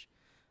stage.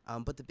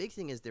 But the big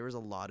thing is there was a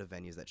lot of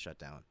venues that shut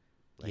down.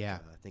 Like,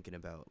 thinking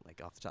about,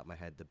 like, off the top of my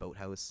head, the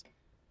Boathouse,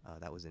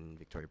 that was in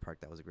Victoria Park.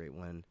 That was a great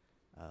one.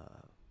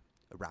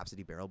 A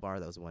Rhapsody Barrel Bar,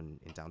 that was one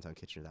in downtown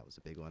Kitchener. That was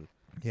a big one.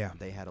 Yeah.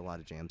 They had a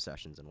lot of jam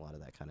sessions and a lot of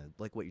that kind of,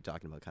 like what you're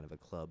talking about, kind of a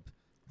club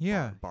bar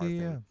yeah,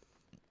 thing.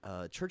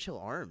 Churchill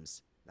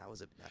Arms, that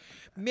was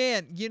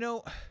man, you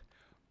know,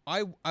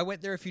 I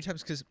went there a few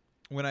times because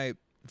when I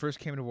first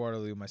came to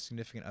Waterloo, my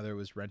significant other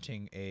was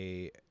renting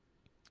a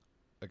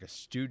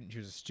student. She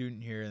was a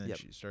student here, and then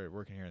she started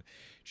working here.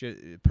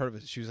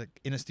 She was like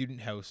in a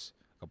student house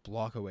a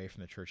block away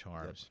from the Churchill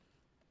Arms.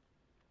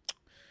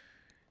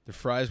 The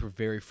fries were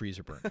very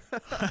freezer burn.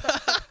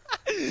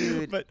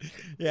 Dude, but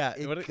yeah,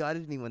 it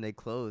gutted me when they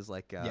closed.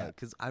 Like,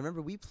 because I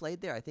remember we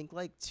played there, I think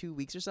like 2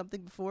 weeks or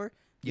something before.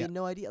 We had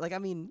no idea. Like, I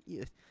mean,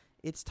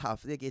 it's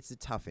tough. Like, it's a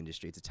tough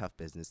industry. It's a tough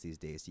business these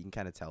days. You can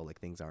kind of tell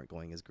like things aren't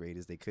going as great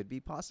as they could be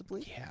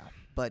possibly. Yeah.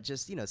 But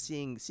just, you know,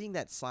 seeing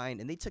that sign,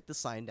 and they took the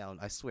sign down,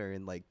 I swear,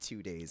 in like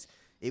 2 days.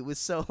 It was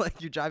so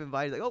like you're driving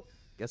by, you're like, oh,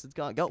 guess it's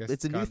gone.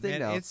 It's a new thing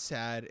now. It's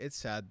sad. It's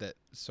sad that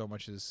so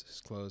much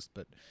is closed,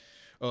 but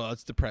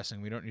it's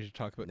depressing. We don't need to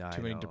talk about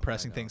too many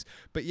depressing things.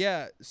 But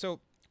yeah, so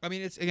I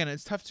mean,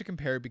 it's tough to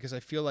compare because I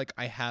feel like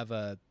I have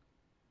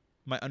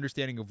my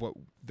understanding of what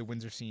the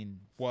Windsor scene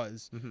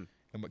was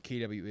and what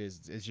KW is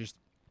just,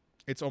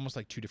 it's almost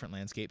like two different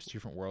landscapes, two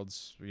different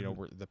worlds. You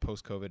know, the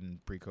post-COVID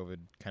and pre-COVID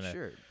kind of.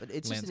 Sure, but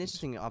it's just an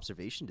interesting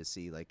observation to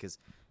see, like, because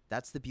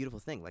that's the beautiful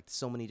thing. Like,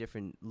 so many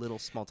different little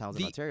small towns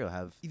in Ontario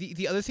have.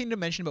 The other thing to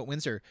mention about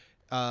Windsor,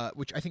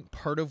 which I think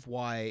part of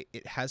why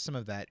it has some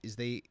of that is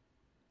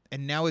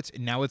and now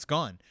it's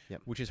gone,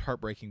 which is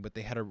heartbreaking. But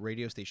they had a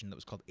radio station that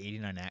was called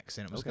 89X,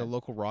 and it was like a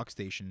local rock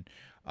station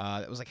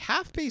that was like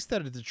half based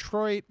out of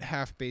Detroit,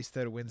 half based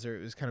out of Windsor.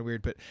 It was kind of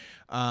weird, but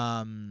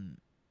and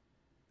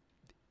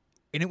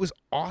it was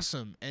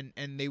awesome.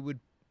 And they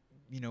would,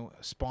 you know,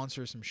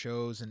 sponsor some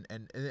shows, and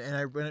when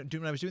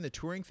I was doing the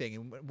touring thing,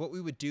 and what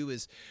we would do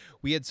is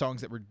we had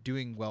songs that were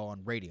doing well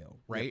on radio,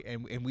 right?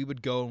 And we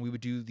would go and we would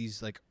do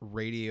these like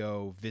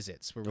radio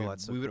visits where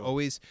we would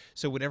always,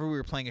 so whenever we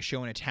were playing a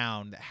show in a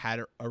town that had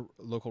a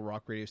local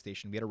rock radio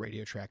station, we had a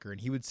radio tracker, and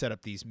he would set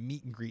up these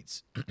meet and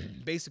greets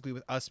basically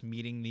with us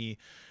meeting the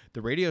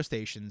radio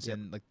stations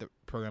and like the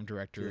program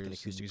directors,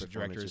 and music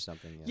directors or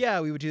something. Yeah,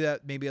 we would do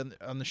that maybe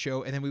on the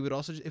show, and then we would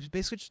also it was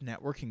basically just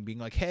networking, being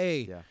like,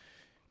 hey,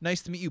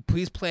 nice to meet you.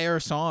 Please play our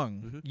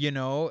song, you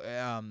know?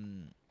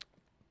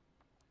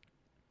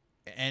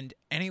 And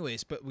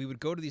anyways, but we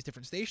would go to these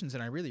different stations,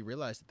 and I really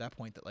realized at that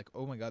point that, like,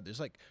 oh my God, there's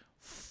like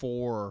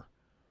 4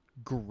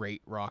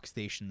 great rock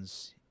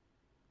stations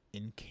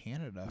in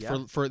Canada.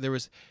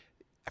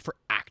 For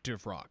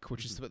active rock,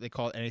 which is what they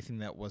call it, anything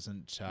that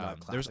wasn't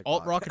there's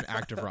alt rock and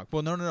active rock.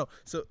 Well, no.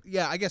 So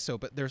yeah, I guess so.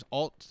 But there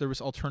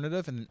was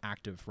alternative and then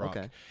active rock.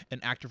 Okay. And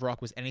active rock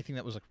was anything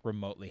that was like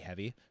remotely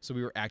heavy. So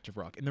we were active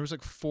rock, and there was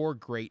like 4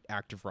 great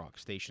active rock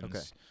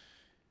stations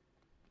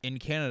in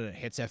Canada.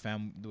 Hits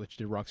FM, which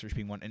did Rock Search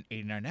being one, and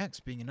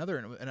 89X being another.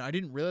 And I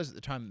didn't realize at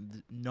the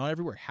time not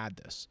everywhere had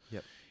this.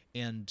 Yep.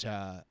 And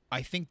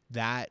I think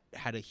that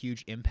had a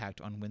huge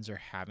impact on Windsor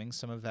having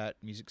some of that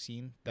music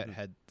scene that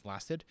had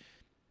lasted.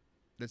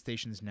 That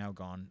station's now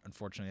gone.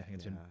 Unfortunately, I think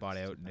it's been bought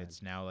out, and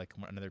it's now like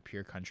another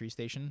pure country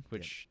station.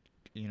 Which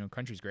you know,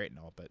 country's great and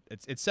all, but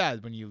it's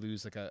sad when you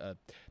lose like a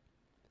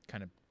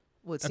kind of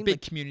a big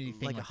like, community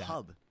thing, like a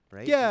hub,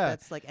 right? Yeah,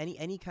 that's like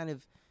any kind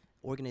of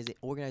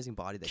organizing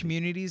body that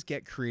communities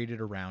get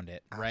created around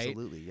it, right?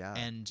 Absolutely, yeah.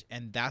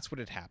 And that's what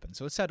had happened.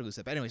 So it's sad to lose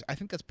that. But anyways, I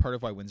think that's part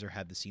of why Windsor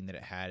had the scene that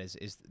it had.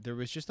 Is there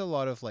was just a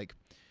lot of like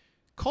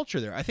culture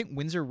there. I think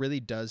Windsor really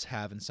does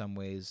have in some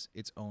ways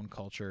its own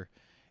culture.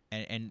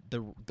 And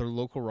the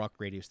local rock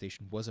radio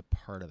station was a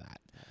part of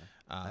that.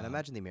 Yeah. And I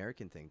imagine the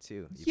American thing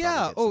too.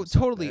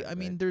 Totally. There, I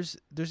mean, there's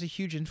a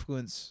huge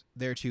influence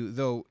there too.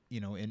 Though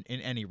you know, in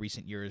any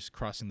recent years,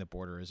 crossing the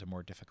border is a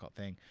more difficult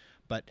thing.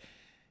 But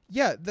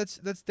yeah, that's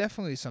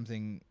definitely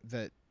something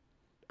that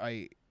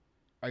I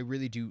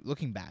really do,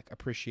 looking back,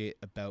 appreciate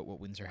about what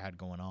Windsor had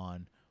going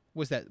on.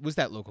 Was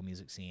that local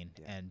music scene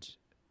and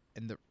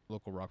the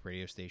local rock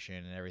radio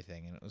station and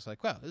everything, and it was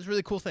like, wow, it was a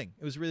really cool thing.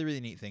 It was a really, really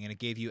neat thing, and it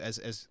gave you,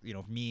 as you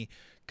know, me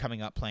coming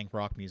up playing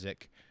rock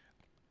music,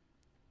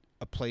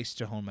 a place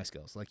to hone my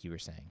skills, like you were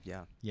saying.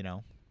 Yeah, you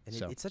know, and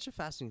it's such a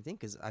fascinating thing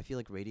because I feel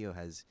like radio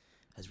has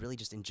really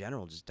just in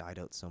general just died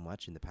out so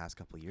much in the past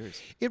couple of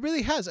years. It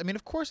really has. I mean,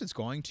 of course it's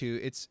going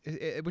to.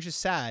 Which is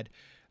sad,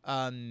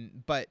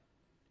 but.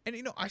 And,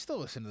 you know, I still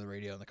listen to the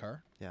radio in the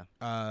car. Yeah.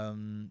 I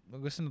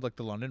listen to, like,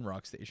 the London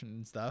rock station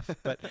and stuff.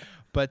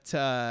 But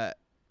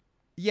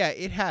yeah,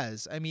 it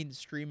has. I mean,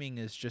 streaming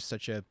is just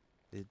such a...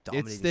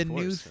 It's the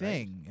new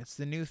thing. Right? It's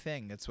the new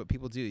thing. It's what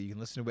people do. You can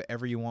listen to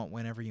whatever you want,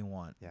 whenever you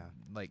want. Yeah.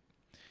 Like,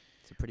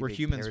 we're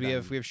humans.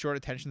 Paradigm. We have short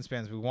attention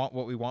spans. We want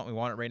what we want. We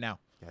want it right now.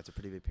 Yeah, it's a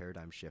pretty big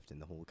paradigm shift in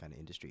the whole kind of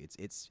industry.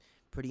 It's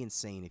pretty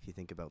insane if you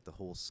think about the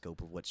whole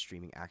scope of what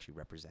streaming actually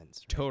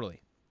represents. Right?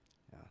 Totally.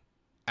 Yeah.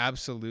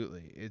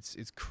 Absolutely.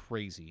 It's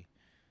crazy.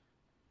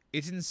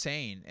 It's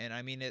insane. And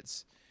I mean,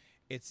 it's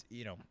its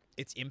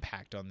its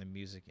impact on the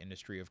music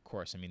industry. Of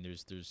course, I mean,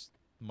 there's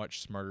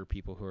much smarter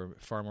people who are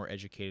far more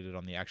educated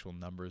on the actual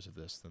numbers of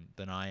this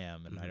than I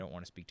am, and I don't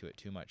want to speak to it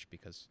too much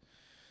because,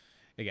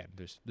 again,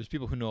 there's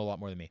people who know a lot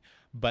more than me.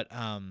 But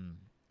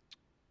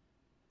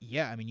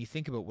yeah, I mean, you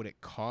think about what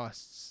it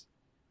costs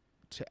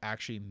to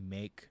actually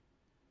make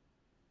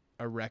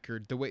a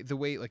record the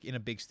way like in a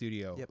big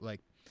studio. Yep. Like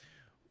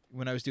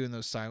when I was doing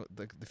those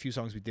the few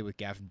songs we did with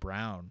Gavin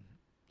Brown,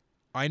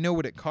 I know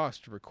what it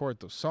cost to record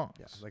those songs.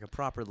 Yeah, like a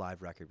proper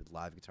live record with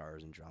live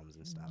guitars and drums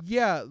and stuff.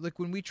 Yeah, like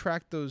when we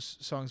tracked those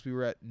songs, we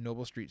were at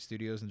Noble Street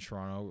Studios in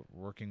Toronto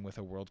working with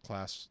a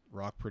world-class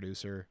rock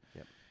producer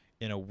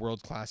in a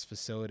world-class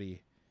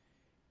facility.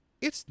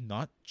 It's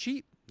not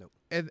cheap. Nope.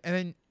 And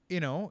then, you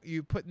know,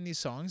 you put in these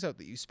songs out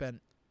that you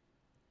spent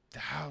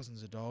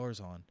thousands of dollars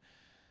on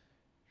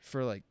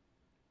for like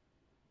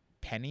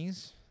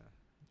pennies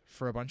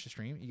for a bunch of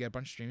streams. You get a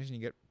bunch of streams and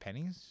you get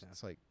pennies. Yeah.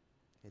 It's like,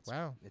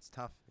 wow. It's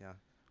tough, yeah.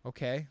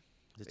 Okay.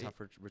 It's a tough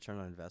return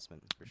on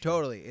investment. For sure.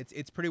 Totally.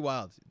 It's pretty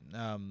wild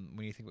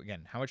when you think,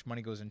 again, how much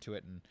money goes into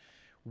it and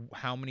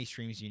how many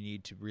streams you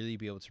need to really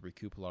be able to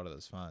recoup a lot of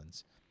those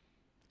funds.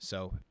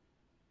 So,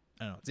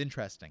 I don't know. It's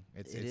interesting.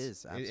 It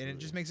is, absolutely. And it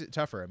just makes it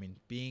tougher. I mean,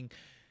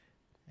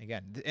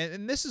 again,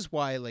 and this is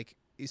why, like,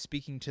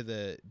 speaking to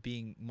the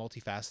being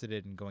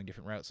multifaceted and going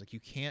different routes, like, you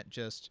can't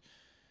just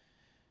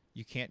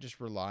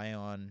rely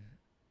on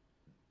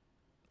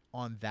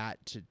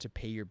that to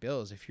pay your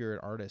bills. If you're an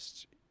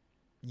artist,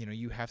 you know,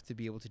 you have to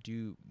be able to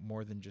do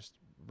more than just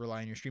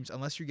rely on your streams,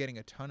 unless you're getting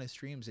a ton of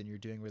streams and you're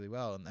doing really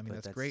well. And I mean,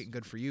 that's great and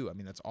good for you. I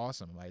mean, that's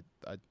awesome. I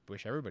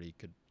wish everybody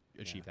could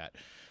achieve that,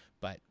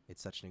 but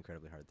it's such an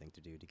incredibly hard thing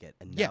to do to get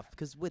enough,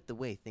 because with the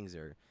way things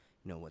are,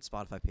 you know, what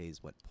Spotify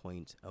pays, what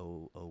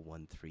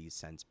 0.0013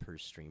 cents per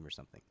stream or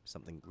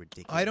something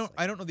ridiculous.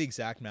 I don't know the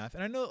exact math,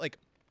 and I know like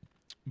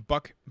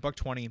Buck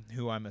 20,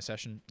 who I'm a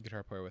session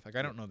guitar player with, like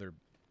I don't know their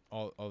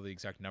all the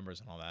exact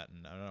numbers and all that,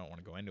 and I don't want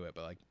to go into it,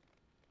 but like,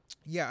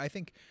 yeah, I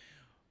think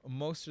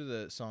most of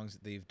the songs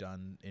that they've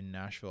done in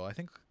Nashville, I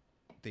think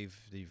they've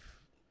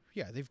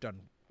done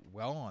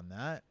well on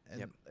that,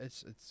 and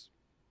it's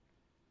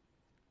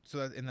so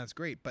that, and that's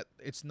great, but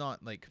it's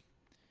not like,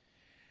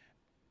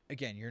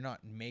 again, you're not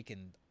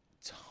making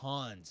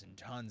tons and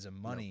tons of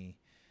money,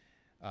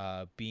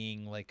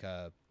 being like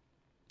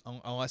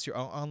unless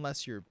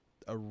you're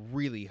a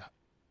really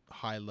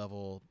high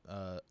level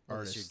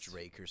artist. You're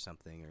Drake or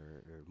something,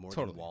 or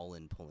Morgan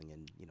Wallen pulling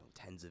in, you know,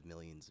 tens of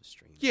millions of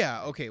streams. Yeah.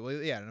 Right? Okay. Well,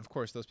 yeah, and of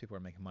course those people are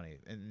making money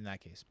in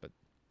that case, but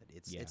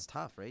it's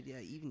tough, right? Yeah.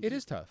 It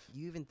is tough.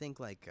 You even think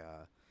like,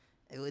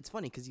 it's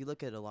funny because you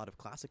look at a lot of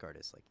classic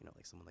artists, like, you know,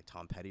 like someone like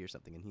Tom Petty or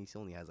something, and he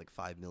only has like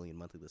 5 million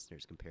monthly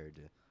listeners compared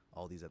to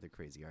all these other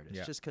crazy artists.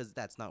 Yeah. Just because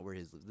that's not where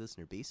his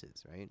listener base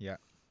is, right? Yeah.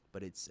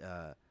 But it's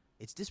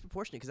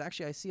disproportionate, because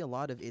actually I see a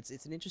lot of it's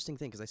an interesting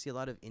thing, because I see a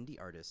lot of indie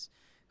artists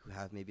who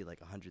have maybe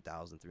like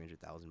 100,000,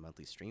 300,000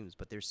 monthly streams,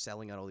 but they're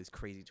selling out all these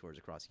crazy tours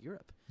across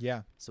Europe.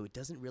 Yeah. So it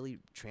doesn't really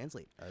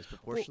translate as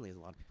proportionally as a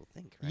lot of people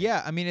think, right?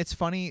 Yeah, I mean, it's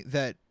funny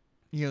that,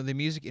 you know, the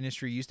music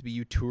industry used to be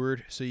you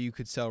toured so you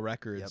could sell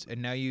records,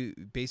 and now you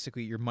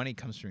basically, your money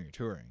comes from your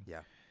touring.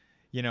 Yeah.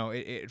 You know,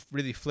 it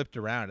really flipped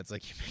around. It's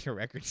like you make a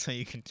record so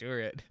you can tour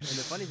it. And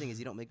the funny thing is,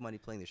 you don't make money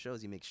playing the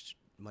shows, you make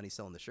money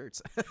selling the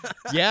shirts.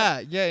 Yeah.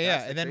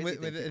 And then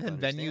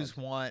venues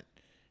want,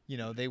 you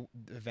know, the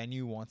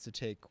venue wants to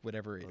take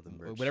whatever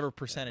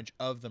percentage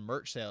of the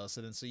merch sales,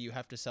 so you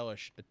have to sell a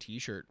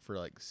T-shirt for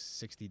like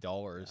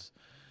 $60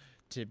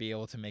 to be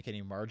able to make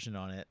any margin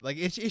on it. Like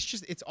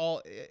it's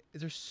all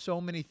there's so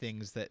many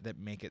things that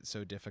make it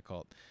so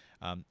difficult.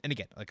 And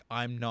again, like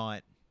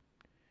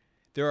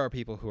there are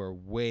people who are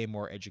way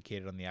more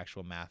educated on the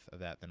actual math of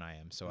that than I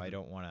am, so I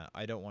don't want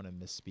to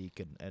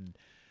misspeak and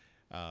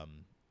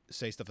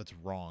say stuff that's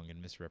wrong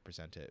and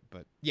misrepresent it.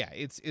 But yeah,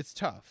 it's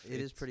tough. It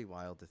is pretty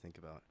wild to think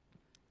about.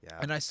 Yeah.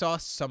 And I saw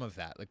some of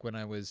that, like when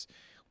I was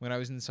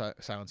in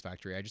Silence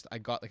Factory, I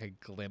got like a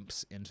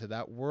glimpse into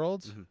that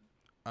world,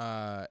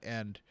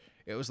 and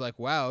it was like,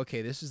 wow,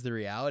 okay, this is the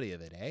reality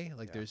of it, eh?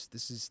 Like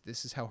this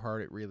is how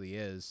hard it really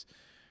is.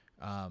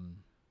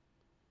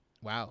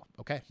 Wow.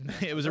 Okay.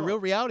 It was a real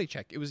reality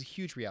check. It was a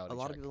huge reality check. A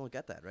lot of people don't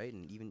get that, right?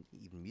 And even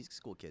music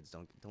school kids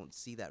don't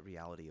see that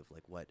reality of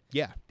like what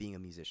being a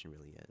musician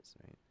really is,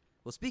 right?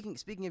 Well,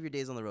 speaking of your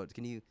days on the road,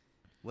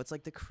 what's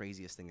like the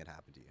craziest thing that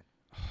happened to you?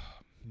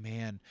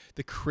 Man,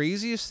 the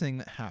craziest thing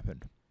that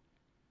happened.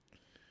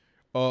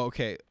 Oh,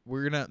 okay.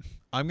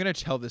 I'm gonna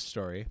tell this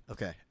story.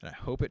 Okay. And I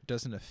hope it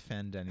doesn't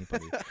offend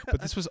anybody. But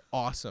this was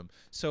awesome.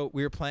 So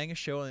we were playing a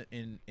show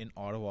in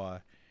Ottawa,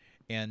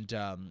 and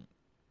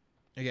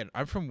again,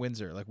 I'm from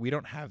Windsor. Like, we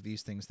don't have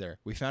these things there.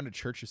 We found a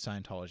Church of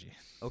Scientology.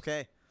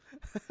 Okay.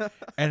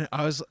 And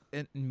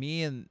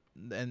me and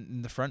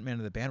the front man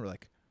of the band were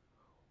like,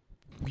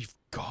 we've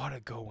gotta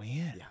go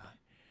in. Yeah.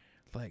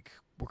 Like,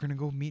 we're gonna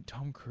go meet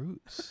Tom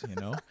Cruise, you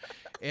know?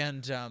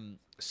 And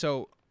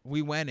so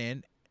we went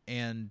in,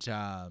 and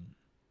I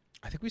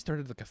think we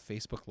started like a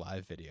Facebook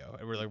Live video,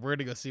 and we're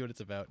gonna go see what it's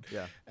about.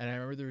 Yeah. And I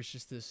remember there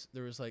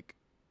was like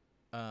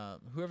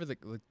whoever the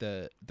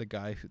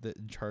guy that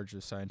in charge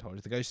of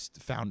Scientology, the guy's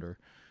founder,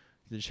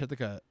 they just had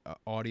like a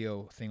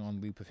audio thing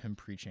on loop of him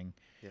preaching.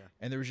 Yeah.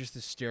 And there was just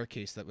this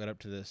staircase that led up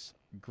to this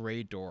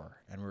gray door,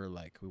 and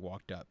we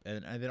walked up,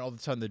 and then all of a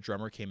sudden the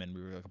drummer came in.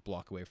 We were like a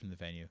block away from the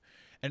venue,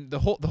 and the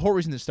whole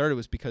reason this started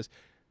was because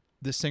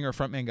the singer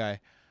frontman guy,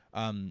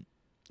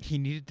 he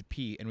needed to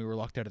pee, and we were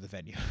locked out of the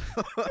venue.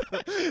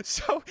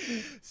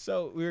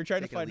 so we were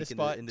trying to find a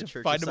spot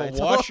to find him a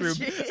washroom,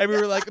 and we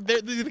were like,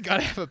 they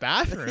gotta have a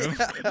bathroom.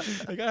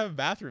 They gotta have a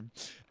bathroom,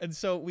 and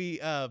so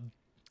we,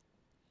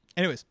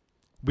 anyways,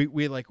 we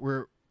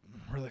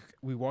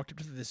walked up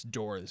to this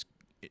door, this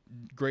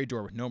gray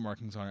door with no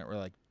markings on it. We're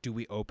like, do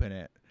we open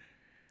it?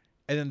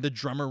 And then the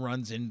drummer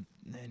runs in,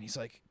 and he's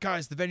like,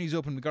 guys, the venue's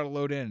open, we gotta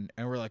load in.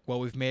 And we're like, well,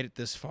 we've made it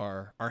this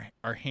far,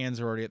 our hands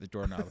are already at the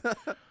doorknob.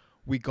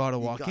 We gotta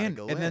walk in.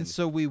 And then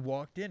so we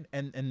walked in,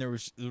 and there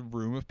was a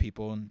room of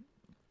people, and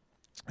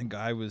a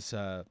guy was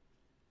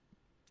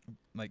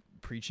like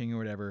preaching or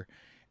whatever,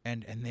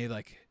 and they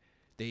like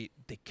they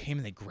came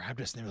and they grabbed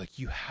us, and they were like,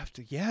 you have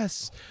to,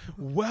 yes,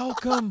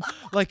 welcome,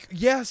 like,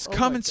 yes,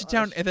 come and sit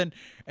down. And then,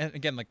 and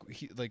again, like,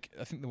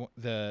 I think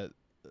the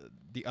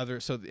other,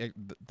 so the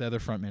other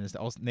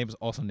frontman name was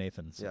also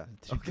Nathan. So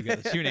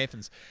the two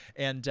Nathans,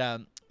 and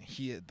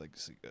he had like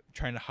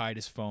trying to hide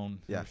his phone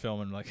from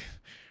filming, like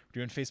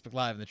doing Facebook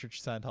Live in the Church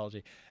of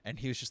Scientology, and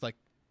he was just like,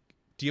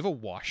 do you have a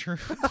washer?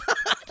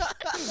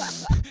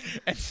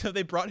 And so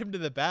they brought him to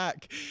the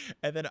back,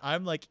 and then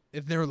I'm like,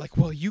 and they were like,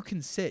 well, you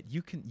can sit,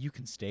 you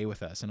can stay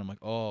with us. And I'm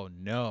like, oh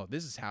no,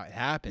 this is how it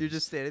happens. You're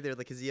just standing there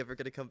like, is he ever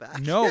gonna come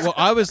back? No, well,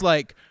 I was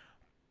like,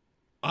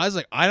 I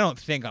don't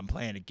think I'm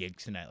playing a gig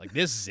tonight. Like,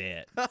 this is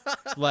it.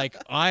 Like,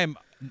 I'm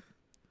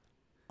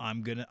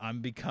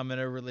becoming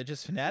a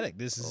religious fanatic.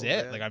 This is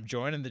it. Man. Like, I'm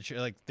joining the church.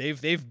 Like,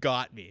 they've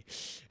got me.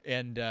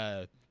 And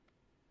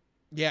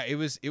yeah, it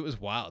was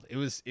wild. It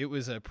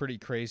was a pretty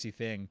crazy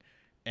thing.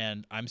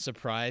 And I'm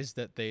surprised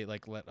that they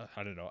like let,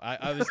 I don't know.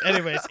 I was,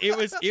 anyways,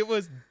 it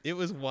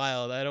was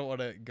wild. I don't want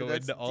to go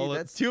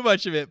into too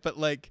much of it, but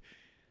like,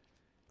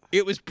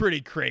 it was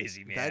pretty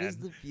crazy, man. That is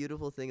the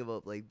beautiful thing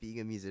about like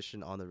being a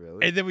musician on the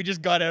road. And then we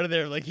just got out of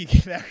there. Like, he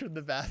came back from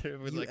the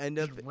bathroom and like end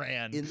up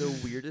ran in the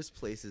weirdest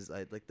places,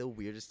 like the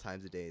weirdest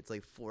times of day. It's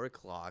like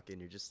 4:00 and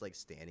you're just like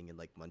standing in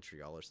like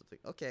Montreal or something.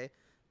 Okay,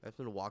 I have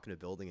to walk in a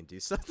building and do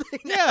something.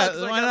 Yeah,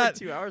 like why not? Like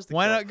 2 hours.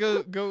 Why not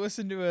go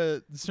listen to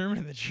a sermon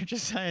in the Church of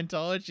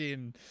Scientology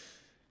and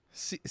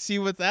see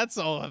what that's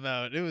all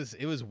about? It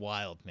was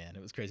wild, man.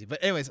 It was crazy.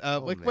 But anyways,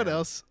 what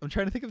else? I'm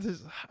trying to think of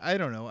this. I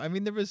don't know. I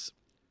mean, there was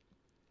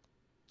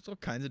all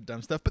kinds of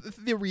dumb stuff, but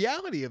the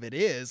reality of it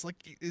is like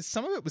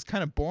some of it was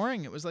kind of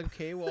boring. It was like,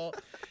 okay, well,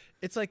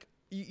 it's like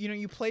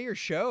you play your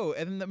show,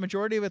 and then the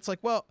majority of it's like,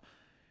 well,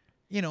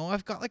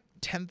 I've got like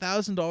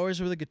 $10,000 worth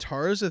of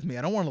guitars with me.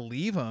 I don't want to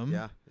leave them.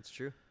 Yeah, it's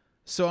true.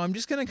 So I'm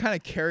just gonna kind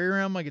of carry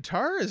around my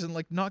guitars and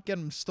like not get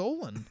them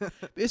stolen.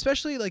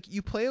 Especially like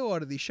you play a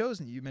lot of these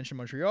shows, and you mentioned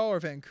Montreal or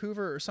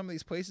Vancouver or some of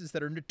these places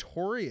that are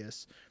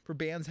notorious for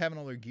bands having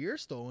all their gear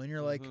stolen.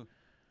 You're like,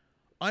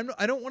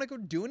 I don't want to go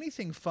do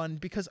anything fun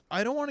because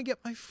I don't want to get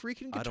my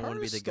freaking guitar stolen. I don't want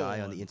to be the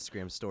guy on the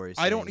Instagram stories.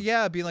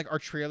 Being like, our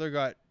trailer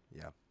got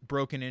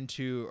broken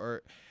into,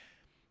 or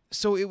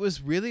so it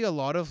was really a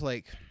lot of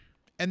like,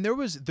 and there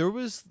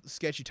was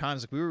sketchy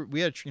times. Like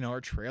we had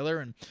our trailer,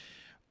 and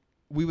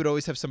we would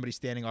always have somebody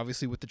standing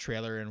obviously with the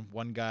trailer, and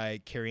one guy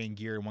carrying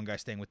gear and one guy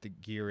staying with the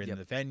gear in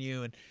the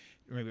venue, and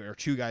maybe or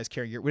two guys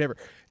carrying gear, whatever.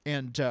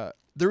 And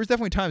there was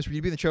definitely times where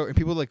you'd be in the trailer and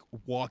people would like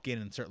walk in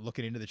and start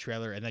looking into the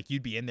trailer, and like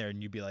you'd be in there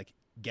and you'd be like,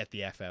 get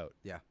the F out.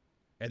 Yeah.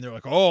 And they're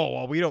like, oh,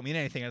 well, we don't mean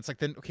anything. And it's like,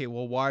 then, okay,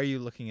 well, why are you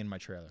looking in my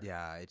trailer?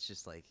 Yeah, it's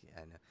just like,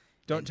 I know.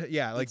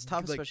 Like, it's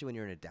tough, especially when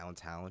you're in a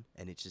downtown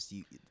and it's just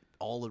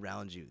all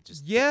around you,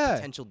 just the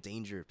potential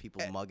danger of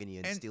people mugging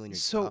you and stealing your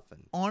stuff.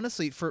 And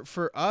honestly,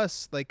 for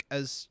us, like,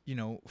 as,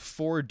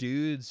 4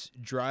 dudes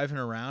driving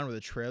around with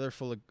a trailer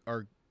full of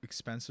our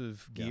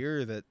expensive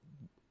gear that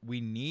we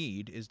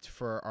need is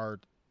for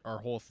our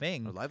whole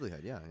thing. Our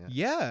livelihood, yeah.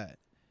 Yeah.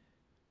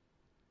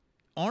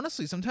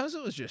 Honestly, sometimes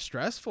it was just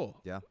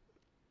stressful. Yeah.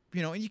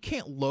 And you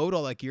can't load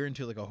all that gear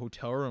into like a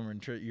hotel room or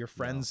into your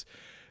friend's,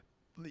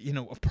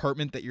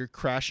 apartment that you're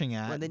crashing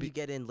at. Well, and then you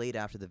get in late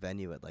after the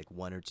venue at like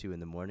 1 or 2 in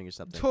the morning or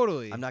something.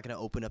 Totally. I'm not going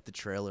to open up the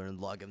trailer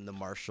and lug him the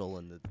Marshall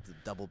and the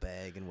double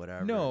bag and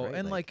whatever. No, right?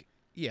 and like,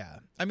 yeah.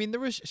 I mean, there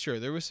was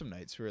some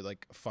nights where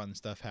like fun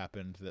stuff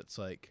happened that's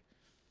like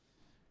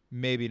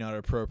maybe not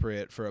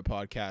appropriate for a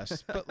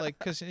podcast, but like,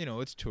 because,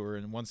 it's tour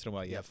and once in a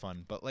while you have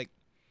fun. But like,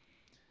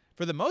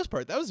 for the most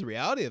part, that was the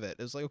reality of it.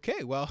 It was like,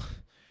 okay, well,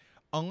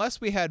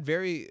 unless we had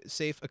very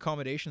safe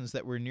accommodations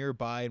that were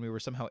nearby and we were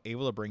somehow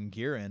able to bring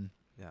gear in.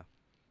 Yeah.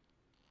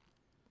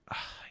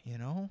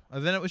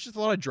 And then it was just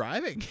a lot of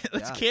driving.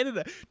 That's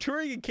Canada.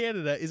 Touring in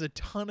Canada is a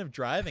ton of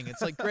driving.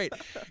 It's like,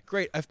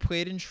 great. I've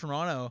played in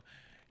Toronto.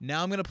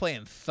 Now I'm going to play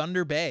in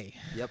Thunder Bay.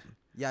 Yep.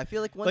 Yeah, I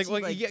feel like once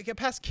you get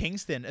past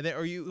Kingston, and then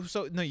you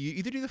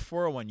either do the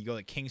 401, you go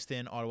like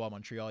Kingston, Ottawa,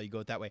 Montreal, you go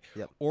it that way,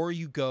 yep. Or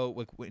you go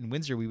like in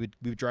Windsor, we would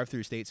drive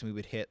through states and we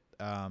would hit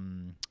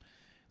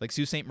like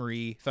Sault Ste.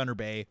 Marie, Thunder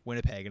Bay,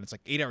 Winnipeg, and it's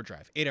like 8-hour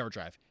drive, 8-hour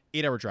drive,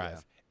 8-hour drive.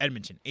 Yeah.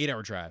 Edmonton,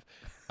 8-hour drive.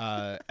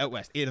 Out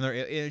west,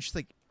 it's just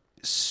like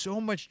so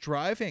much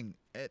driving,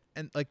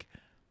 and like,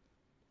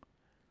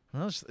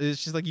 well, it's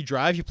just like you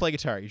drive, you play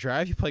guitar, you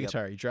drive, you play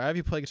guitar, you drive,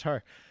 you play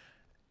guitar.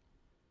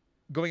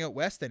 Going out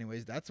west,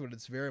 anyways, that's what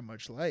it's very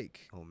much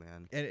like. Oh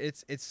man, and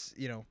it's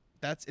you know.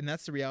 That's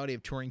the reality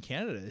of touring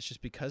Canada. It's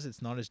just because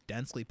it's not as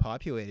densely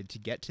populated to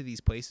get to these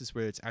places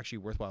where it's actually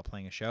worthwhile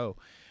playing a show.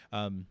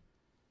 Spent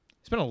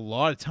a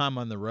lot of time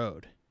on the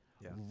road.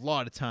 Yeah. A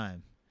lot of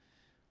time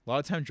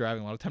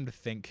driving, a lot of time to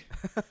think.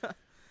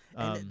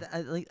 And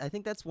I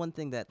think that's one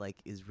thing that like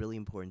is really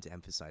important to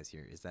emphasize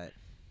here is that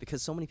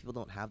because so many people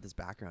don't have this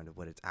background of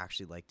what it's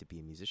actually like to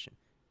be a musician.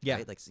 Yeah.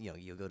 Right? Like, you know,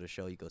 you'll go to a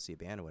show, you go see a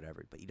band or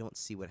whatever, but you don't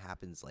see what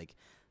happens like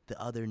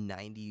the other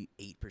 98%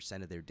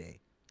 of their day.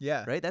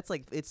 Yeah. Right? That's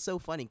like, it's so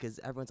funny because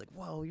everyone's like,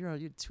 whoa, you're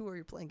on your tour,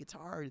 you're playing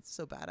guitar. It's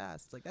so badass.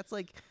 It's like, that's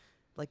like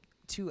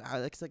 2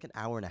 hours, it's like an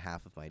hour and a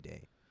half of my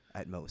day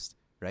at most.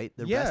 Right?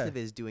 The rest of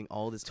it is doing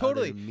all this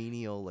other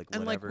menial, like,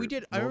 and whatever,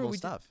 like normal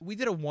stuff. We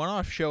did a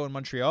one-off show in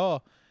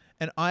Montreal,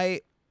 and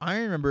I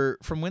remember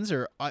from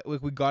Windsor,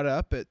 we got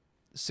up at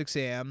 6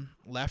 a.m.,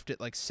 left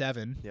at like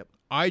 7. Yep.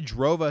 I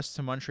drove us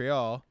to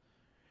Montreal,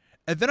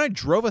 and then I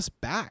drove us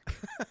back.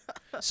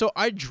 So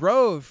I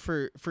drove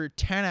for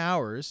 10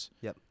 hours.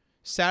 Yep.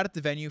 Sat at the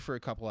venue for a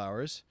couple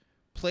hours,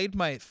 played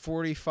my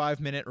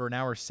 45-minute or an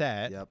hour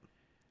set. Yep.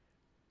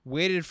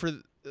 Waited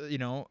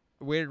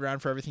around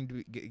for everything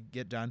to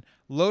get done,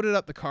 loaded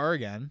up the car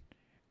again,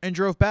 and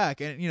drove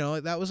back. And,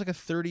 that was like a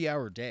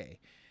 30-hour day.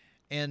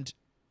 And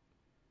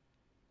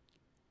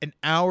an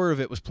hour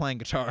of it was playing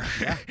guitar.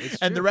 Yeah,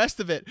 and the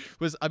rest of it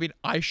was,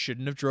 I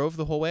shouldn't have drove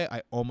the whole way.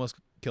 I almost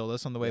killed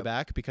us on the way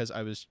back because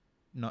I was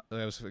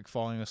like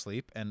falling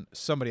asleep, and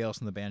somebody else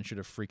in the band should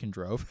have freaking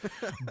drove.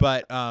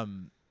 But,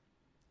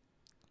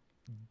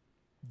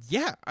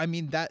 yeah,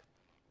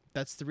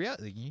 that's the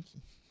reality. You're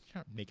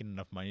not making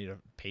enough money to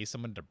pay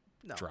someone to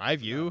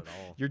drive you. Not at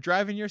all. You're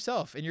driving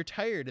yourself, and you're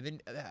tired. And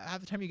then half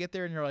the time you get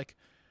there, and you're like,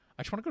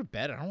 I just want to go to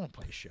bed. I don't want to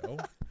play a show.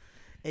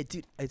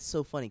 Dude, it's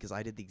so funny because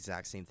I did the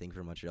exact same thing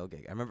for a Montreal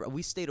gig. I remember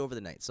we stayed over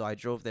the night. So I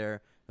drove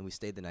there, and we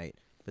stayed the night.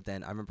 But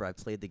then I remember I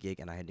played the gig,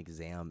 and I had an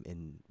exam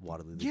in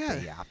Waterloo the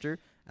day after.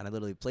 And I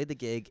literally played the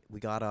gig. We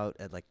got out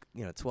at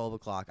 12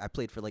 o'clock. I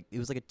played for it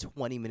was like a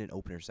 20-minute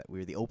opener set. We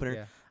were the opener.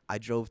 Yeah. I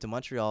drove to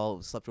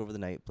Montreal, slept over the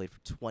night, played for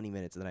 20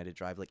 minutes, and then I had to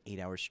drive 8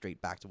 hours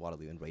straight back to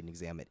Waterloo and write an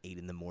exam at 8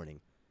 in the morning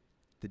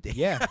the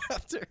day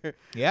after.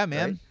 Yeah,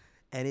 man. Right?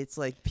 And it's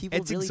like people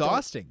it's really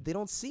exhausting. They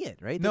don't see it,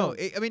 right? No,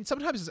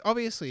 sometimes it's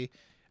obviously,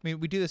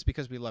 we do this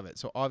because we love it.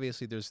 So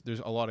obviously there's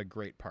a lot of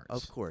great parts.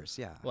 Of course,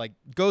 yeah. Like,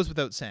 goes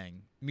without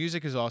saying.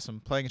 Music is awesome.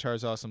 Playing guitar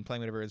is awesome.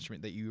 Playing whatever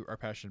instrument that you are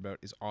passionate about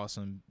is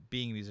awesome.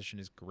 Being a musician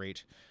is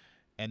great.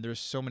 And there's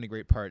so many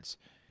great parts.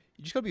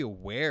 You just got to be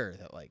aware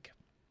that,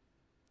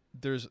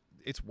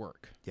 it's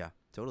work. Yeah,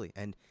 totally.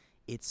 And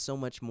it's so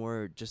much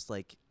more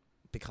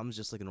becomes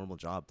just like a normal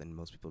job than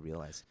most people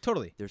realize.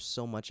 Totally. There's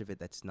so much of it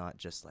that's not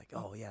just like,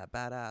 oh yeah,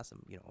 badass.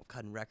 I'm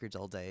cutting records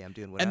all day. I'm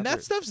doing whatever. And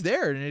that stuff's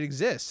there and it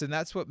exists, and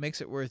that's what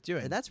makes it worth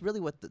doing. And that's really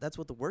what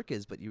the work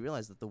is. But you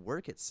realize that the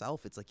work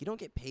itself, it's like you don't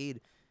get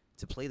paid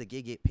to play the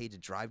gig. You get paid to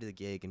drive to the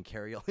gig and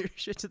carry all your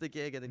shit to the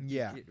gig, and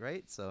then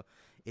right. So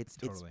it's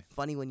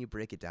funny when you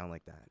break it down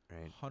like that,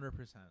 right? 100%.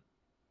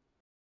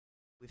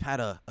 We've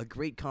had a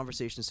great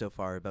conversation so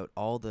far about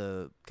all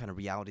the kind of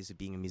realities of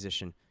being a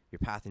musician, your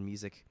path in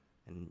music,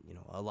 and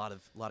a lot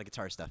of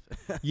guitar stuff.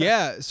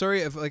 Yeah,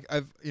 sorry if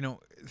I've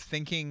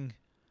thinking.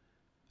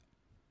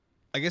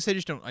 I guess I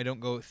don't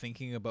go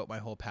thinking about my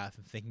whole path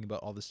and thinking about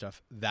all this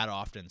stuff that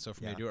often. So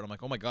for me to do it, I'm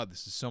like, oh my god,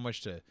 this is so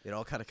much to. It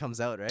all kind of comes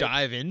out, right?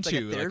 Dive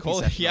into. It's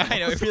like yeah, I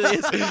know it really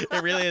is.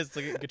 It really is. It's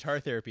like guitar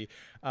therapy,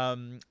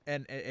 and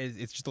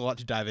it's just a lot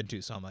to dive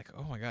into. So I'm like,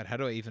 oh my god, how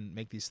do I even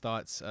make these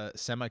thoughts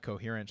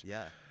semi-coherent?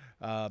 Yeah.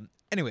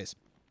 Anyways,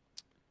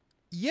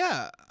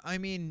 yeah,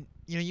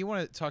 you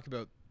want to talk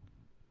about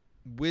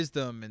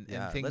wisdom and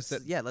things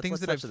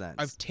that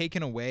I've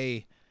taken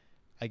away,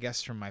 I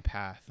guess, from my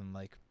path and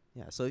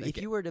Yeah, so if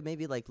you were to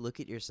maybe look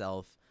at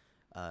yourself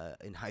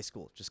in high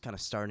school, just kind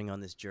of starting on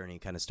this journey,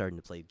 kind of starting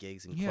to play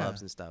gigs and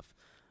clubs and stuff,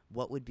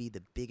 what would be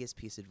the biggest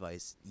piece of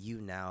advice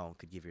you now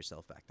could give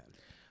yourself back then?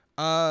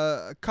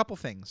 A couple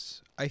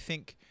things. I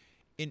think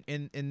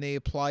in they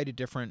apply to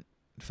different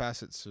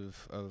facets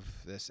of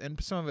this, and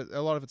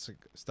a lot of it's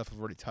stuff I've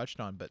already touched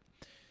on, but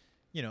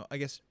I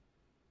guess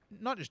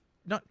not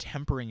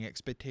tempering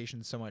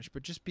expectations so much,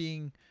 but just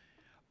being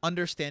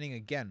understanding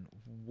again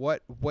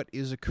what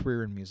is a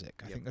career in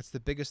music. I think that's the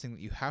biggest thing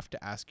that you have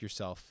to ask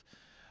yourself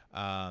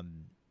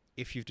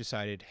if you've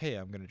decided, hey,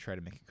 I'm going to try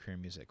to make a career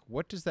in music.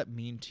 What does that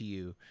mean to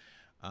you?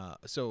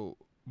 So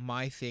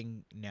my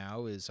thing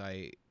now is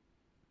I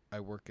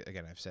work,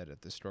 again, I've said,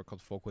 at this store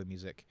called Folkway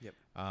Music.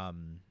 I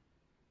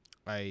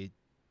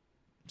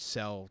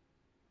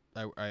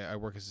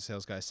work as a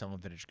sales guy selling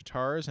vintage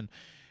guitars, and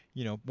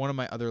one of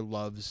my other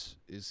loves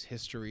is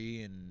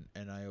history, and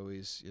I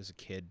always, as a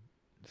kid,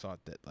 thought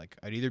that like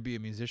I'd either be a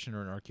musician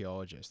or an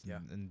archaeologist. Yeah.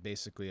 And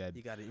basically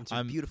You got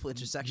a beautiful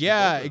intersection. Yeah,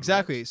 of both of them,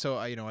 exactly. right? So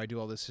I do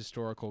all this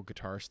historical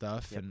guitar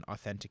stuff Yep. and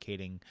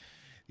authenticating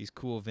these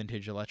cool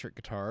vintage electric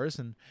guitars,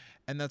 and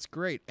that's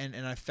great. And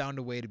I found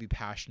a way to be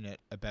passionate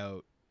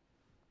about,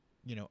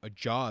 a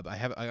job.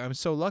 I'm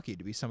so lucky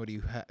to be somebody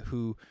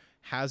who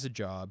has a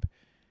job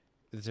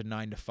that's a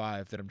 9 to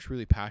 5 that I'm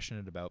truly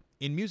passionate about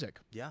in music.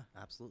 Yeah,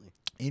 absolutely.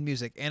 In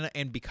music,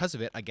 and because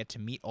of it, I get to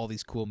meet all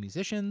these cool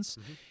musicians,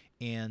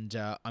 and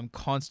I'm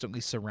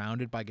constantly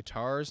surrounded by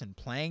guitars and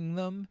playing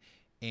them,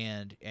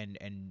 and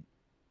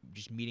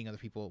just meeting other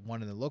people.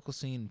 One in the local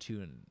scene,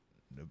 two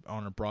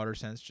on a broader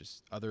sense,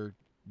 just other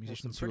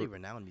musicians. Some pretty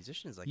renowned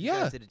musicians. Like, Yeah. you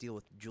guys did a deal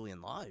with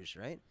Julian Lage,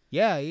 right?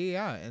 Yeah, Very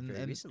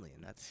and recently,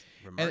 and that's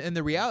remarkable. and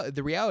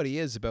the reality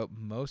is about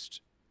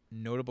most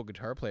notable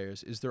guitar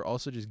players is they're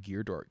also just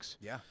gear dorks.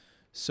 Yeah.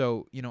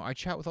 So, I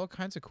chat with all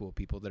kinds of cool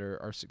people that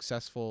are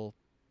successful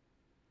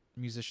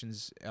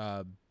musicians,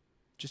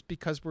 just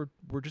because we're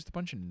just a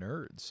bunch of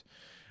nerds.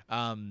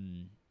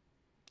 And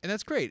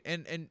that's great.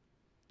 And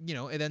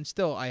then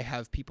still I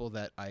have people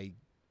that I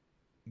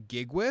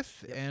gig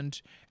with, Yep.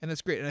 and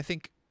that's great. And I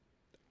think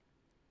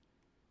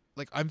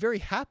like I'm very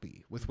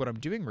happy with what I'm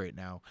doing right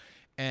now.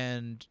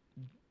 And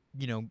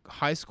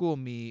high school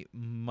me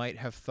might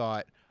have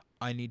thought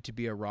I need to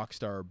be a rock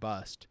star or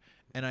bust.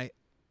 And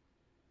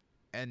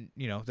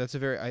that's a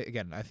very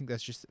I think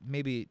that's just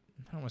maybe,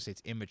 I don't want to say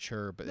it's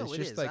immature, but No, it's it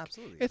just is, like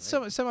absolutely, it's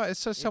right?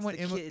 somewhat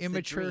It's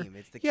immature. The dream.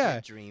 It's the Yeah.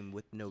 kid dream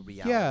with no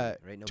reality. Yeah,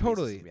 right? No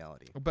totally. basis in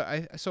reality. But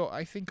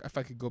I think if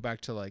I could go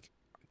back to like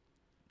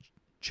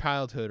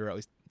childhood, or at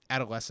least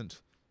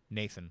adolescent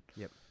Nathan,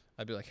 Yep.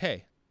 I'd be like,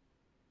 hey,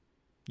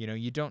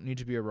 you don't need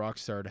to be a rock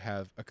star to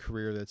have a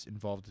career that's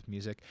involved with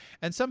music.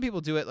 And some people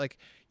do it like,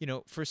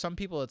 for some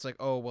people it's like,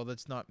 oh, well,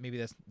 that's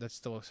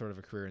still a sort of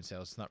a career in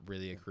sales. It's not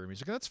really a career in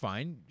music. And that's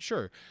fine.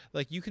 Sure.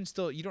 Like you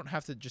don't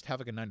have to just have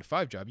like a 9 to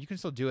 5 job. You can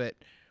still do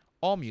it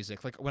all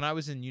music. Like when I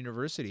was in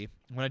university,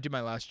 when I did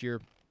my last year,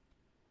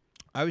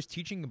 I was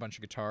teaching a bunch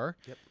of guitar.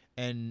 Yep.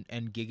 and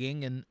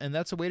gigging, and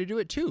that's a way to do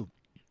it too.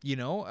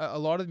 A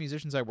lot of the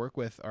musicians I work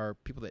with are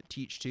people that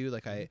teach too.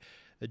 Like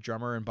the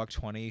drummer in Buck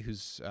 20,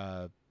 who's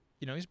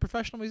he's a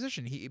professional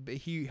musician.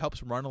 He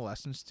helps run a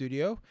lesson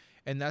studio,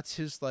 and that's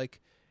his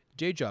like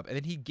day job. And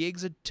then he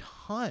gigs a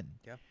ton.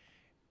 Yeah.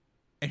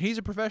 And he's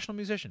a professional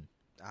musician.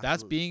 Absolutely.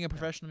 That's being a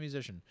professional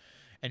musician.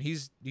 And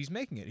he's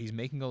making it. He's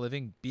making a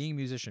living being a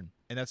musician,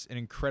 and that's an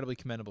incredibly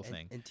commendable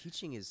thing. And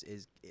teaching is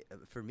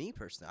for me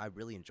personally, I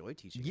really enjoy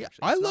teaching. Yeah,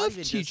 actually. I It's not love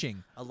even just-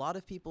 teaching. A lot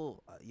of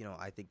people,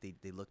 I think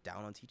they look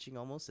down on teaching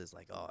almost as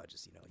like, oh,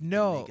 just you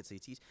No. make it so you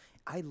teach.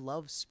 I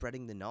love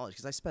spreading the knowledge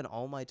because I spend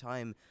all my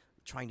time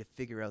trying to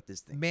figure out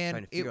this thing. Man,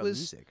 trying to figure it out was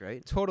music,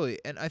 right? Totally.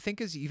 And I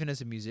think even as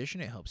a musician,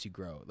 it helps you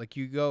grow. Like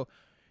you're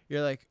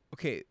like,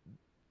 okay,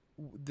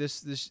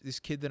 this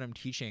kid that I'm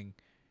teaching,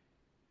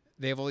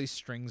 they have all these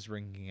strings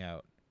ringing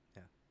out.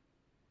 Yeah.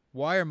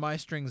 Why are my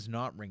strings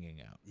not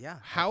ringing out? Yeah.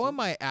 How am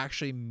I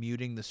actually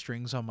muting the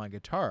strings on my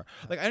guitar?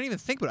 Like I don't even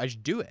think about it. I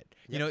just do it.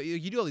 Yeah.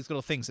 You do all these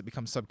little things that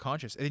become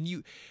subconscious. And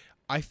then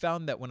I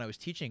found that when I was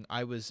teaching,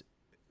 I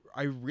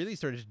really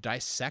started to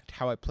dissect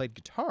how I played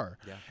guitar.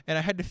 Yeah. And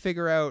I had to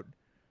figure out,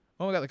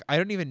 oh my God, like I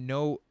don't even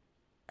know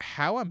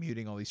how I'm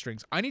muting all these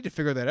strings. I need to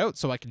figure that out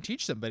so I can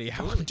teach somebody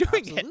how I'm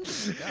doing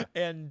Absolutely,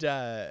 it.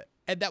 yeah.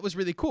 And that was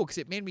really cool because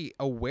it made me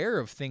aware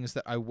of things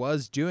that I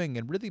was doing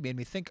and really made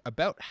me think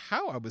about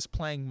how I was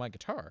playing my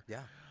guitar.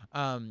 Yeah.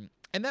 And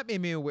that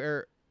made me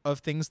aware of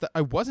things that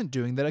I wasn't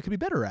doing that I could be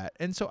better at.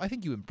 And so I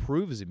think you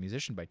improve as a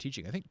musician by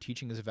teaching. I think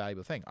teaching is a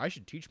valuable thing. I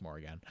should teach more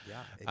again.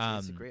 Yeah.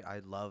 It's great. I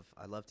love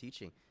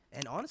teaching.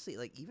 And honestly,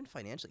 like even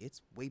financially,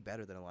 it's way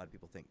better than a lot of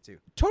people think too.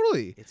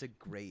 Totally. It's a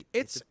great.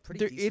 It's a pretty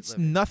decent it's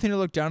living. nothing to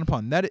look down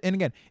upon. That, and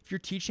again, if you're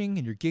teaching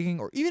and you're gigging,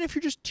 or even if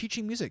you're just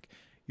teaching music,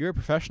 you're a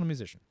professional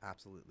musician.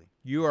 Absolutely.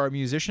 You are a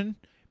musician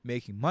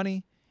making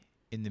money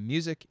in the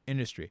music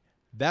industry.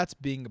 That's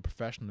being a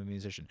professional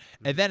musician.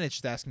 And then it's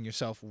just asking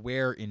yourself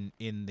where in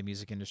the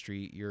music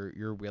industry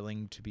you're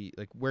willing to be,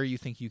 like where you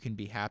think you can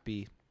be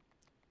happy.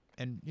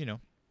 And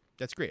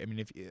that's great. I mean,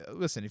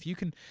 if you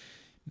can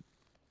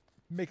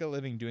make a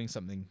living doing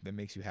something that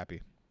makes you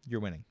happy, you're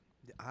winning.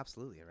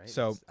 Absolutely, right?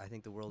 So I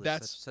think the world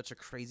is such a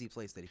crazy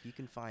place that if you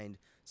can find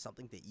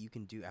something that you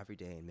can do every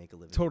day and make a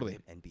living Totally.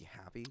 from it and be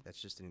happy, that's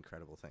just an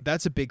incredible thing.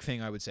 That's a big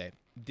thing I would say.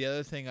 The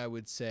other thing I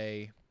would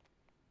say,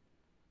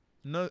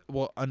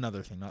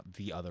 another thing, not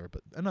the other,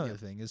 but another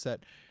thing is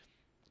that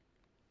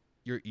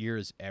your ear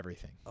is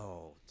everything.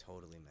 Oh,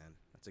 totally, man.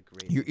 That's a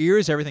great. Your ear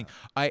is everything.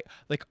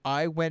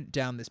 I went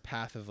down this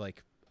path of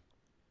like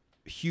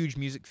huge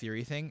music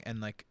theory thing,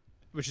 and like,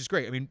 which is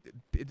great. I mean,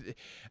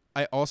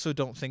 I also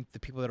don't think the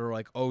people that are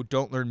like, oh,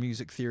 don't learn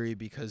music theory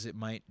because it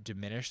might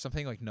diminish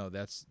something. Like, no,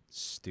 that's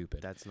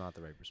stupid. That's not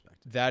the right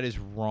perspective. That is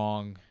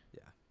wrong.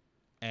 Yeah.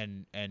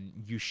 And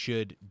you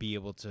should be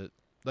able to,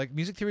 like,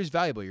 music theory is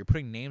valuable. You're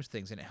putting names to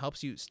things, and it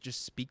helps you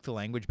just speak the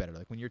language better.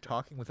 Like when you're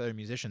talking with other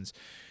musicians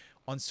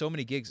on so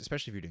many gigs,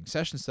 especially if you're doing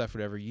session stuff, or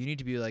whatever, you need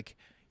to be like,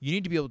 you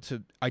need to be able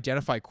to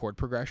identify chord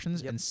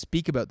progressions and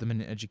speak about them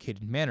in an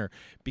educated manner.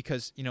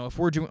 Because, you know, if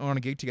we're doing on a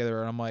gig together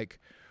and I'm like,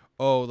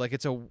 oh, like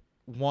it's a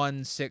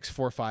 1 6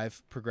 4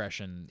 5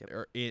 progression,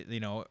 or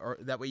or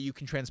that way you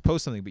can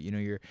transpose something, but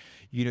your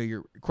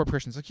chord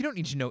progressions, like you don't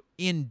need to know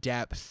in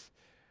depth.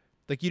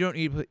 Like you don't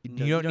need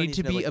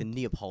to be like the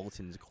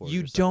Neapolitan chord.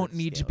 You don't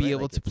need to be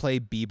able to play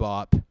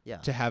bebop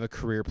to have a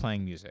career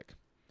playing music.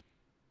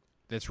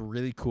 That's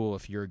really cool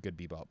if you're a good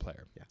bebop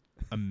player. Yeah.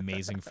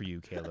 Amazing for you,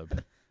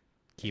 Caleb.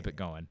 Keep it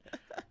going.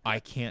 I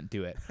can't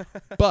do it.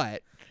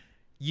 But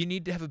you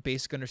need to have a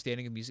basic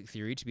understanding of music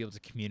theory to be able to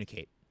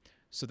communicate.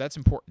 So that's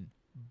important.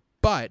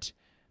 But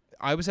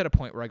I was at a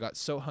point where I got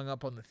so hung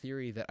up on the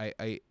theory that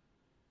I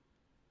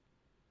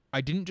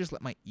didn't just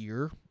let my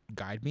ear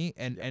guide me.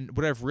 And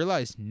what I've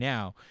realized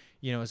now,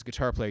 as a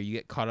guitar player, you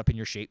get caught up in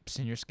your shapes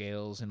and your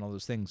scales and all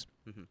those things.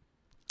 Mm-hmm.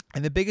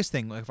 And the biggest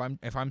thing, like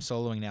if I'm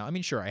soloing now, I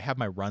mean, sure, I have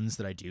my runs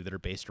that I do that are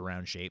based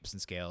around shapes and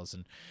scales,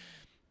 and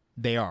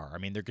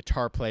they're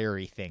guitar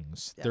player-y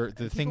things. Yeah. They're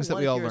the things that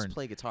we all learn.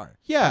 Play guitar.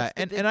 Yeah,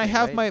 and I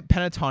have my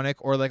pentatonic,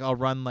 or like I'll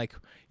run like,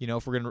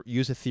 if we're gonna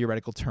use a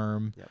theoretical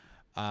term,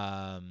 like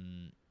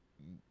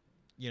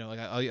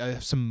I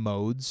have some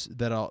modes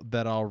that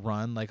I'll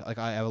run. Like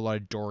I have a lot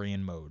of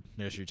Dorian mode.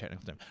 There's your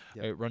technical term.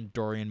 Yep. I run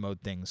Dorian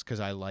mode things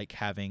because I like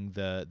having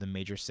the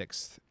major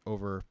sixth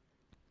over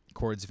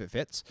chords if it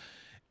fits.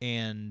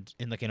 And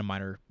in a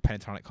minor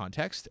pentatonic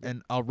context,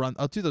 and I'll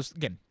do those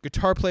again.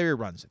 Guitar player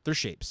runs, they're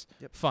shapes,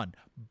 fun.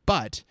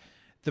 But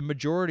the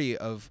majority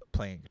of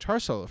playing guitar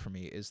solo for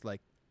me is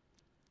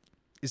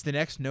the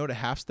next note a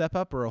half step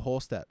up or a whole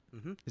step?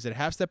 Mm-hmm. Is it a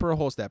half step or a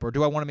whole step, or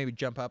do I want to maybe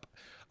jump up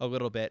a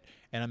little bit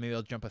and maybe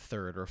I'll jump a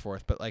third or a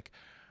fourth? But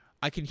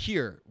I can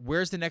hear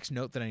where's the next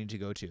note that I need to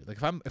go to. Like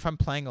if I'm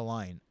playing a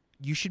line,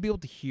 you should be able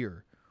to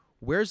hear.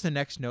 Where's the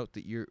next note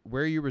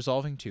where are you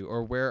resolving to,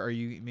 or where are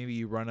you, maybe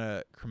you run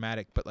a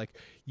chromatic, but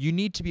you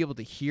need to be able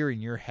to hear in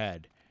your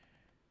head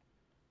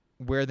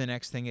where the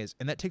next thing is.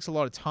 And that takes a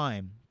lot of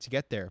time to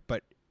get there,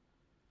 but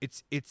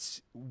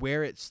it's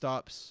where it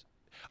stops.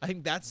 I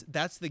think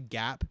that's the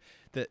gap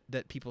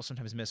that people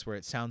sometimes miss, where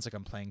it sounds like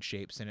I'm playing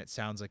shapes and it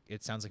sounds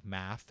like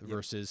math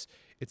versus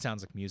it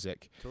sounds like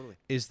music. Totally.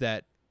 Is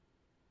that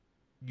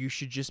you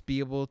should just be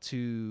able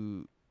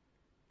to,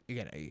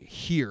 again,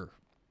 hear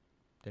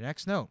the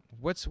next note.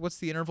 What's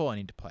the interval I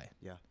need to play?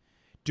 Yeah.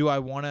 Do I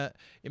want to?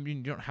 I mean,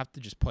 you don't have to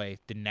just play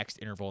the next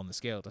interval in the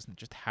scale. It doesn't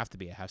just have to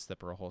be a half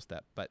step or a whole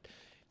step. But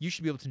you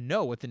should be able to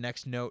know what the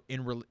next note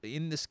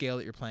in the scale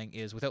that you're playing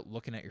is without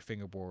looking at your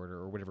fingerboard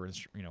or whatever.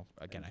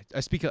 Again, I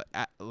speak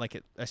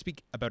I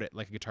speak about it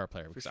like a guitar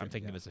player because I'm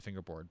thinking of it as a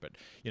fingerboard. But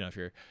if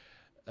you're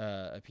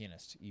a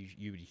pianist,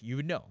 you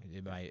would know.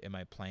 Am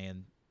I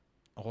playing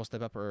a whole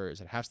step up, or is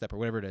it a half step, or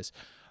whatever it is?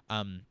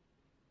 And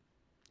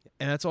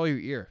that's all your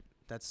ear.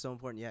 That's so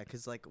important, yeah,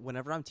 because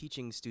whenever I'm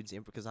teaching students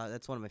because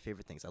that's one of my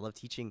favorite things. I love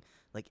teaching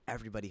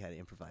everybody how to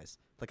imprise.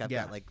 I've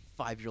got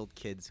 5-year-old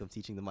kids who I'm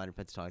teaching the minor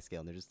pentatonic scale,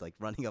 and they're just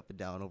running up and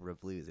down over a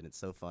blues, and it's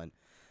so fun.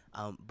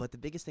 But the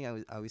biggest thing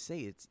I always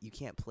say is you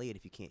can't play it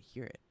if you can't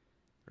hear it,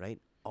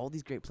 right? All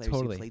these great players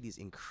who play these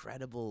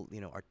incredible,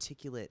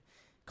 articulate,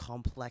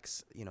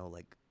 complex,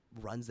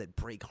 runs that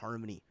break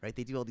harmony, right?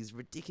 They do all these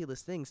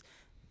ridiculous things.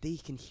 They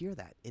can hear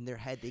that in their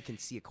head. They can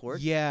see a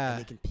chord, and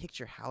they can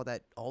picture how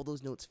all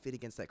those notes fit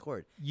against that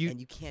chord. And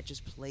you can't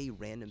just play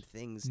random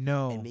things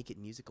and make it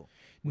musical.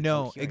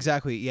 No,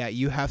 exactly. Yeah,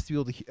 you have to be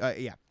able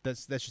to.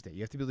 That's just it.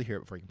 You have to be able to hear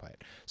it before you can play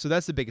it. So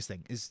that's the biggest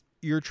thing. Is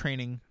ear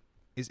training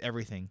is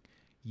everything.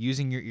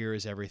 Using your ear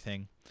is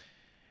everything.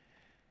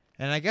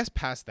 And I guess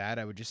past that,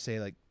 I would just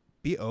say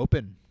be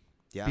open.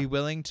 Yeah. Be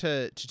willing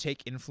to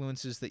take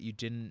influences that you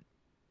didn't.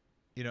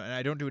 And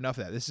I don't do enough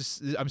of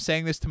that. I'm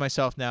saying this to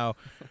myself now,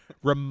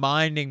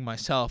 reminding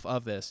myself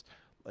of this.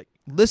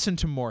 Listen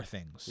to more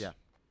things. Yeah.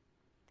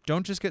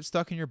 Don't just get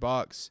stuck in your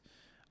box.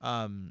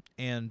 And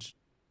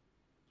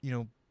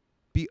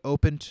be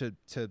open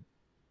to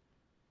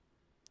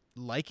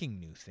liking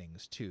new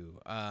things too.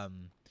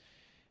 And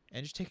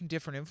just taking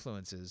different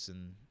influences,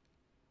 and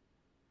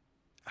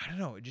I don't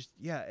know,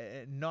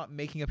 not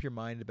making up your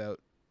mind about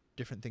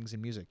different things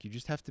in music. You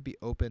just have to be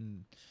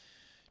open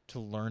to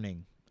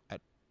learning at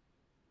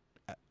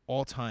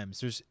all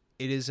times.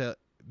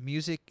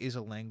 Music is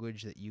a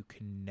language that you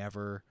can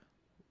never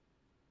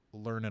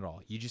learn at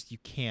all. You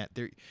can't.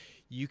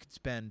 You could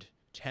spend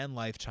 10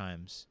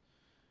 lifetimes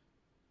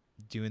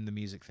doing the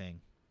music thing,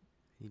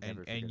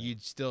 and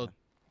you'd still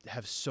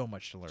have so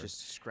much to learn.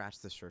 Just scratch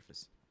the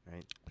surface,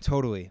 right?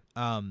 Totally.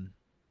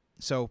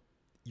 So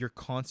you're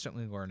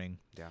constantly learning.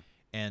 Yeah.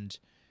 And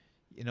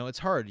it's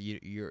hard.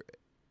 You're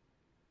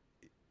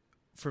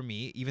for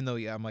me, even though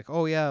I'm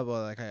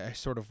I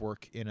sort of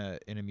work in a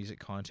music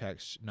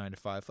context 9 to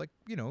 5.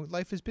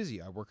 Life is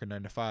busy. I work a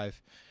 9 to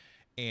 5,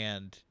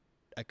 and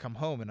I come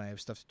home and I have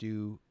stuff to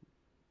do.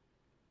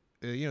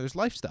 There's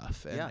life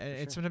stuff,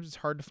 and sometimes it's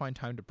hard to find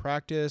time to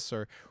practice,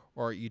 or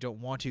you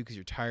don't want to because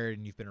you're tired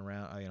and you've been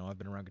around. I've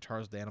been around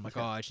guitars all day, and I'm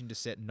I just need to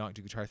sit and not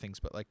do guitar things.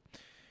 But you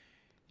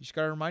just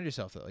gotta remind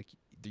yourself that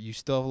you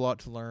still have a lot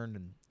to learn,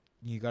 and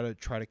you got to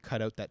try to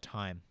cut out that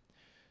time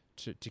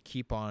to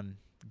keep on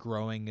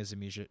growing as a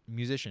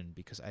musician,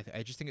 because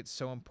I just think it's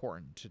so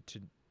important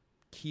to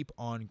keep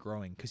on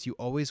growing, because you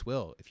always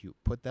will. If you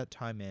put that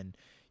time in,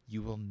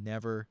 you will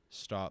never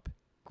stop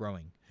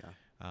growing.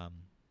 Yeah.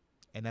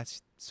 And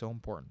that's so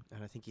important.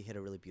 And I think you hit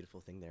a really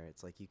beautiful thing there.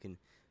 It's like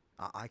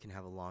I can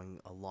have a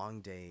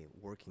long day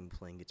working,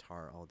 playing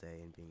guitar all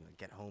day, and being like,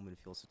 get home and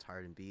feel so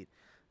tired and beat.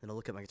 Then I'll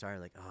look at my guitar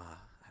and like,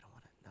 I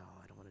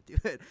don't want to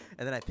do it.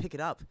 And then I pick it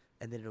up,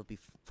 and then it'll be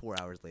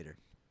 4 hours later.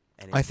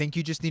 And I think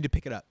you just need to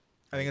pick it up.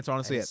 I think it's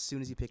honestly it. As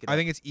soon as you pick it up. I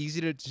think it's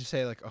easy to just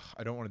say like, oh,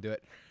 I don't want to do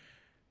it.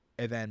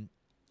 And then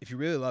if you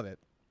really love it,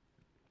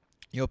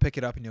 you'll pick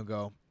it up and you'll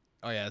go,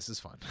 oh yeah, this is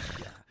fun.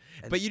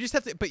 Yeah. But you just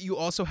have to, but you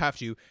also have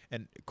to,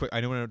 and quick,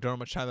 I don't have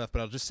much time left,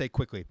 but I'll just say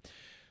quickly,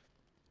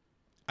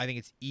 I think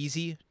it's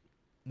easy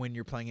when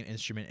you're playing an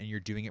instrument and you're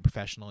doing it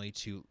professionally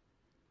to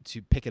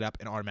pick it up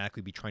and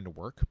automatically be trying to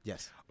work.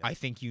 Yes. I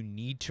think you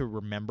need to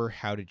remember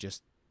how to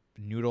just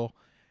noodle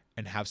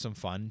and have some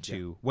fun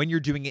too when you're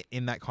doing it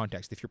in that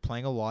context. If you're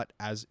playing a lot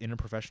as in a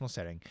professional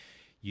setting,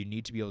 you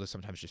need to be able to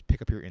sometimes just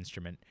pick up your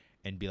instrument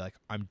and be like,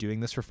 I'm doing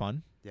this for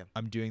fun. Yeah.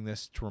 I'm doing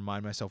this to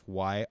remind myself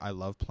why I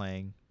love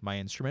playing my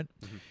instrument.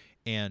 Mm-hmm.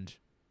 And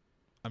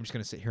I'm just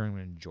going to sit here and I'm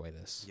going to enjoy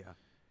this. Yeah.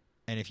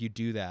 And if you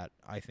do that,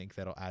 I think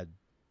that'll add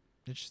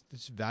it's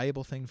a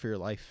valuable thing for your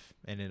life,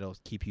 and it'll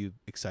keep you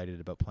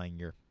excited about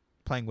playing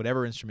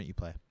whatever instrument you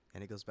play.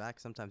 And it goes back.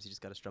 Sometimes you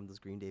just got to strum those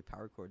Green Day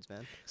power chords,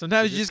 man.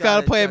 Sometimes you just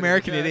got to play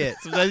American Idiot.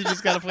 Sometimes you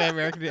just got to play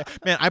American Idiot.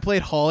 Man, I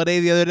played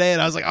Holiday the other day,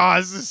 and I was like, oh,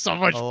 this is so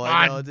much fun.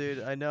 I know,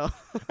 dude. I know.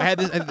 I had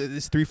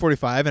this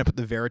 345, and I put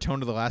the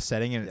Veritone to the last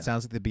setting, and it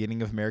sounds like the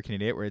beginning of American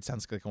Idiot, where it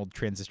sounds like an old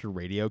transistor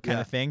radio kind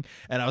of thing.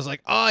 And I was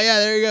like, oh, yeah,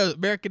 there you go.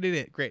 American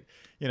Idiot. Great.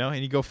 You know,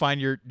 and you go find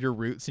your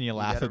roots, and you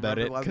laugh about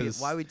it.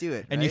 Why we do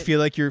it, and right? you feel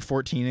like you're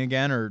 14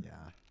 again or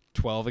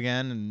 12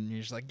 again, and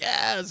you're just like,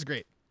 yeah, that's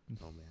great.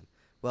 Oh, man.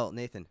 Well,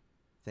 Nathan,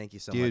 thank you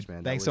so Dude, much,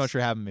 man. Thanks so much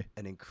for having me.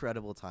 An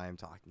incredible time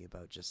talking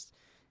about just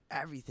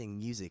everything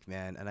music,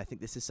 man. And I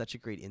think this is such a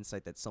great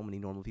insight that so many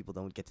normal people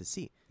don't get to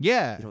see.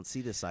 Yeah. You don't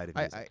see this side of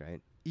music, right?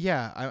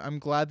 Yeah, I'm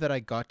glad that I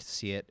got to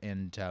see it.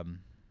 And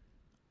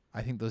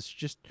I think those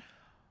just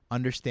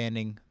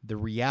understanding the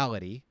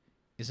reality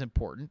is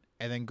important,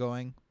 and then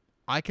going,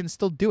 I can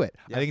still do it.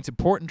 Yeah. I think it's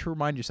important to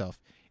remind yourself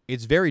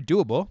it's very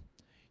doable.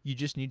 You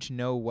just need to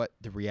know what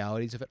the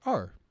realities of it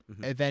are.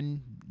 Mm-hmm. And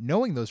then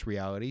knowing those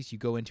realities, you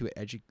go into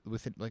it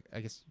with it. Like, I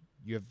guess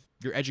you're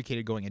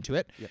educated going into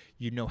it. Yep.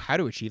 You know how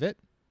to achieve it,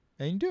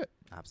 and you do it.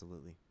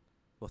 Absolutely.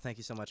 Well, thank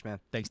you so much, man.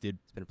 Thanks, dude.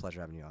 It's been a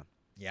pleasure having you on.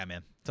 Yeah,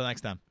 man. Till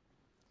next time.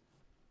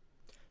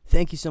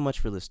 Thank you so much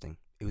for listening.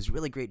 It was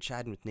really great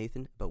chatting with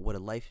Nathan about what a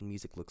life in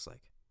music looks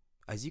like.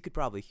 As you could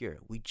probably hear,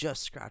 we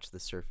just scratched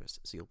the surface,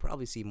 so you'll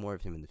probably see more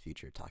of him in the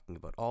future talking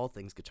about all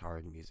things guitar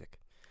and music.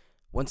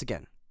 Once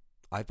again,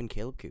 I've been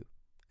Caleb Khuu,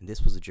 and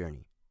this was a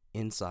journey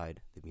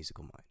inside the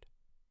musical mind.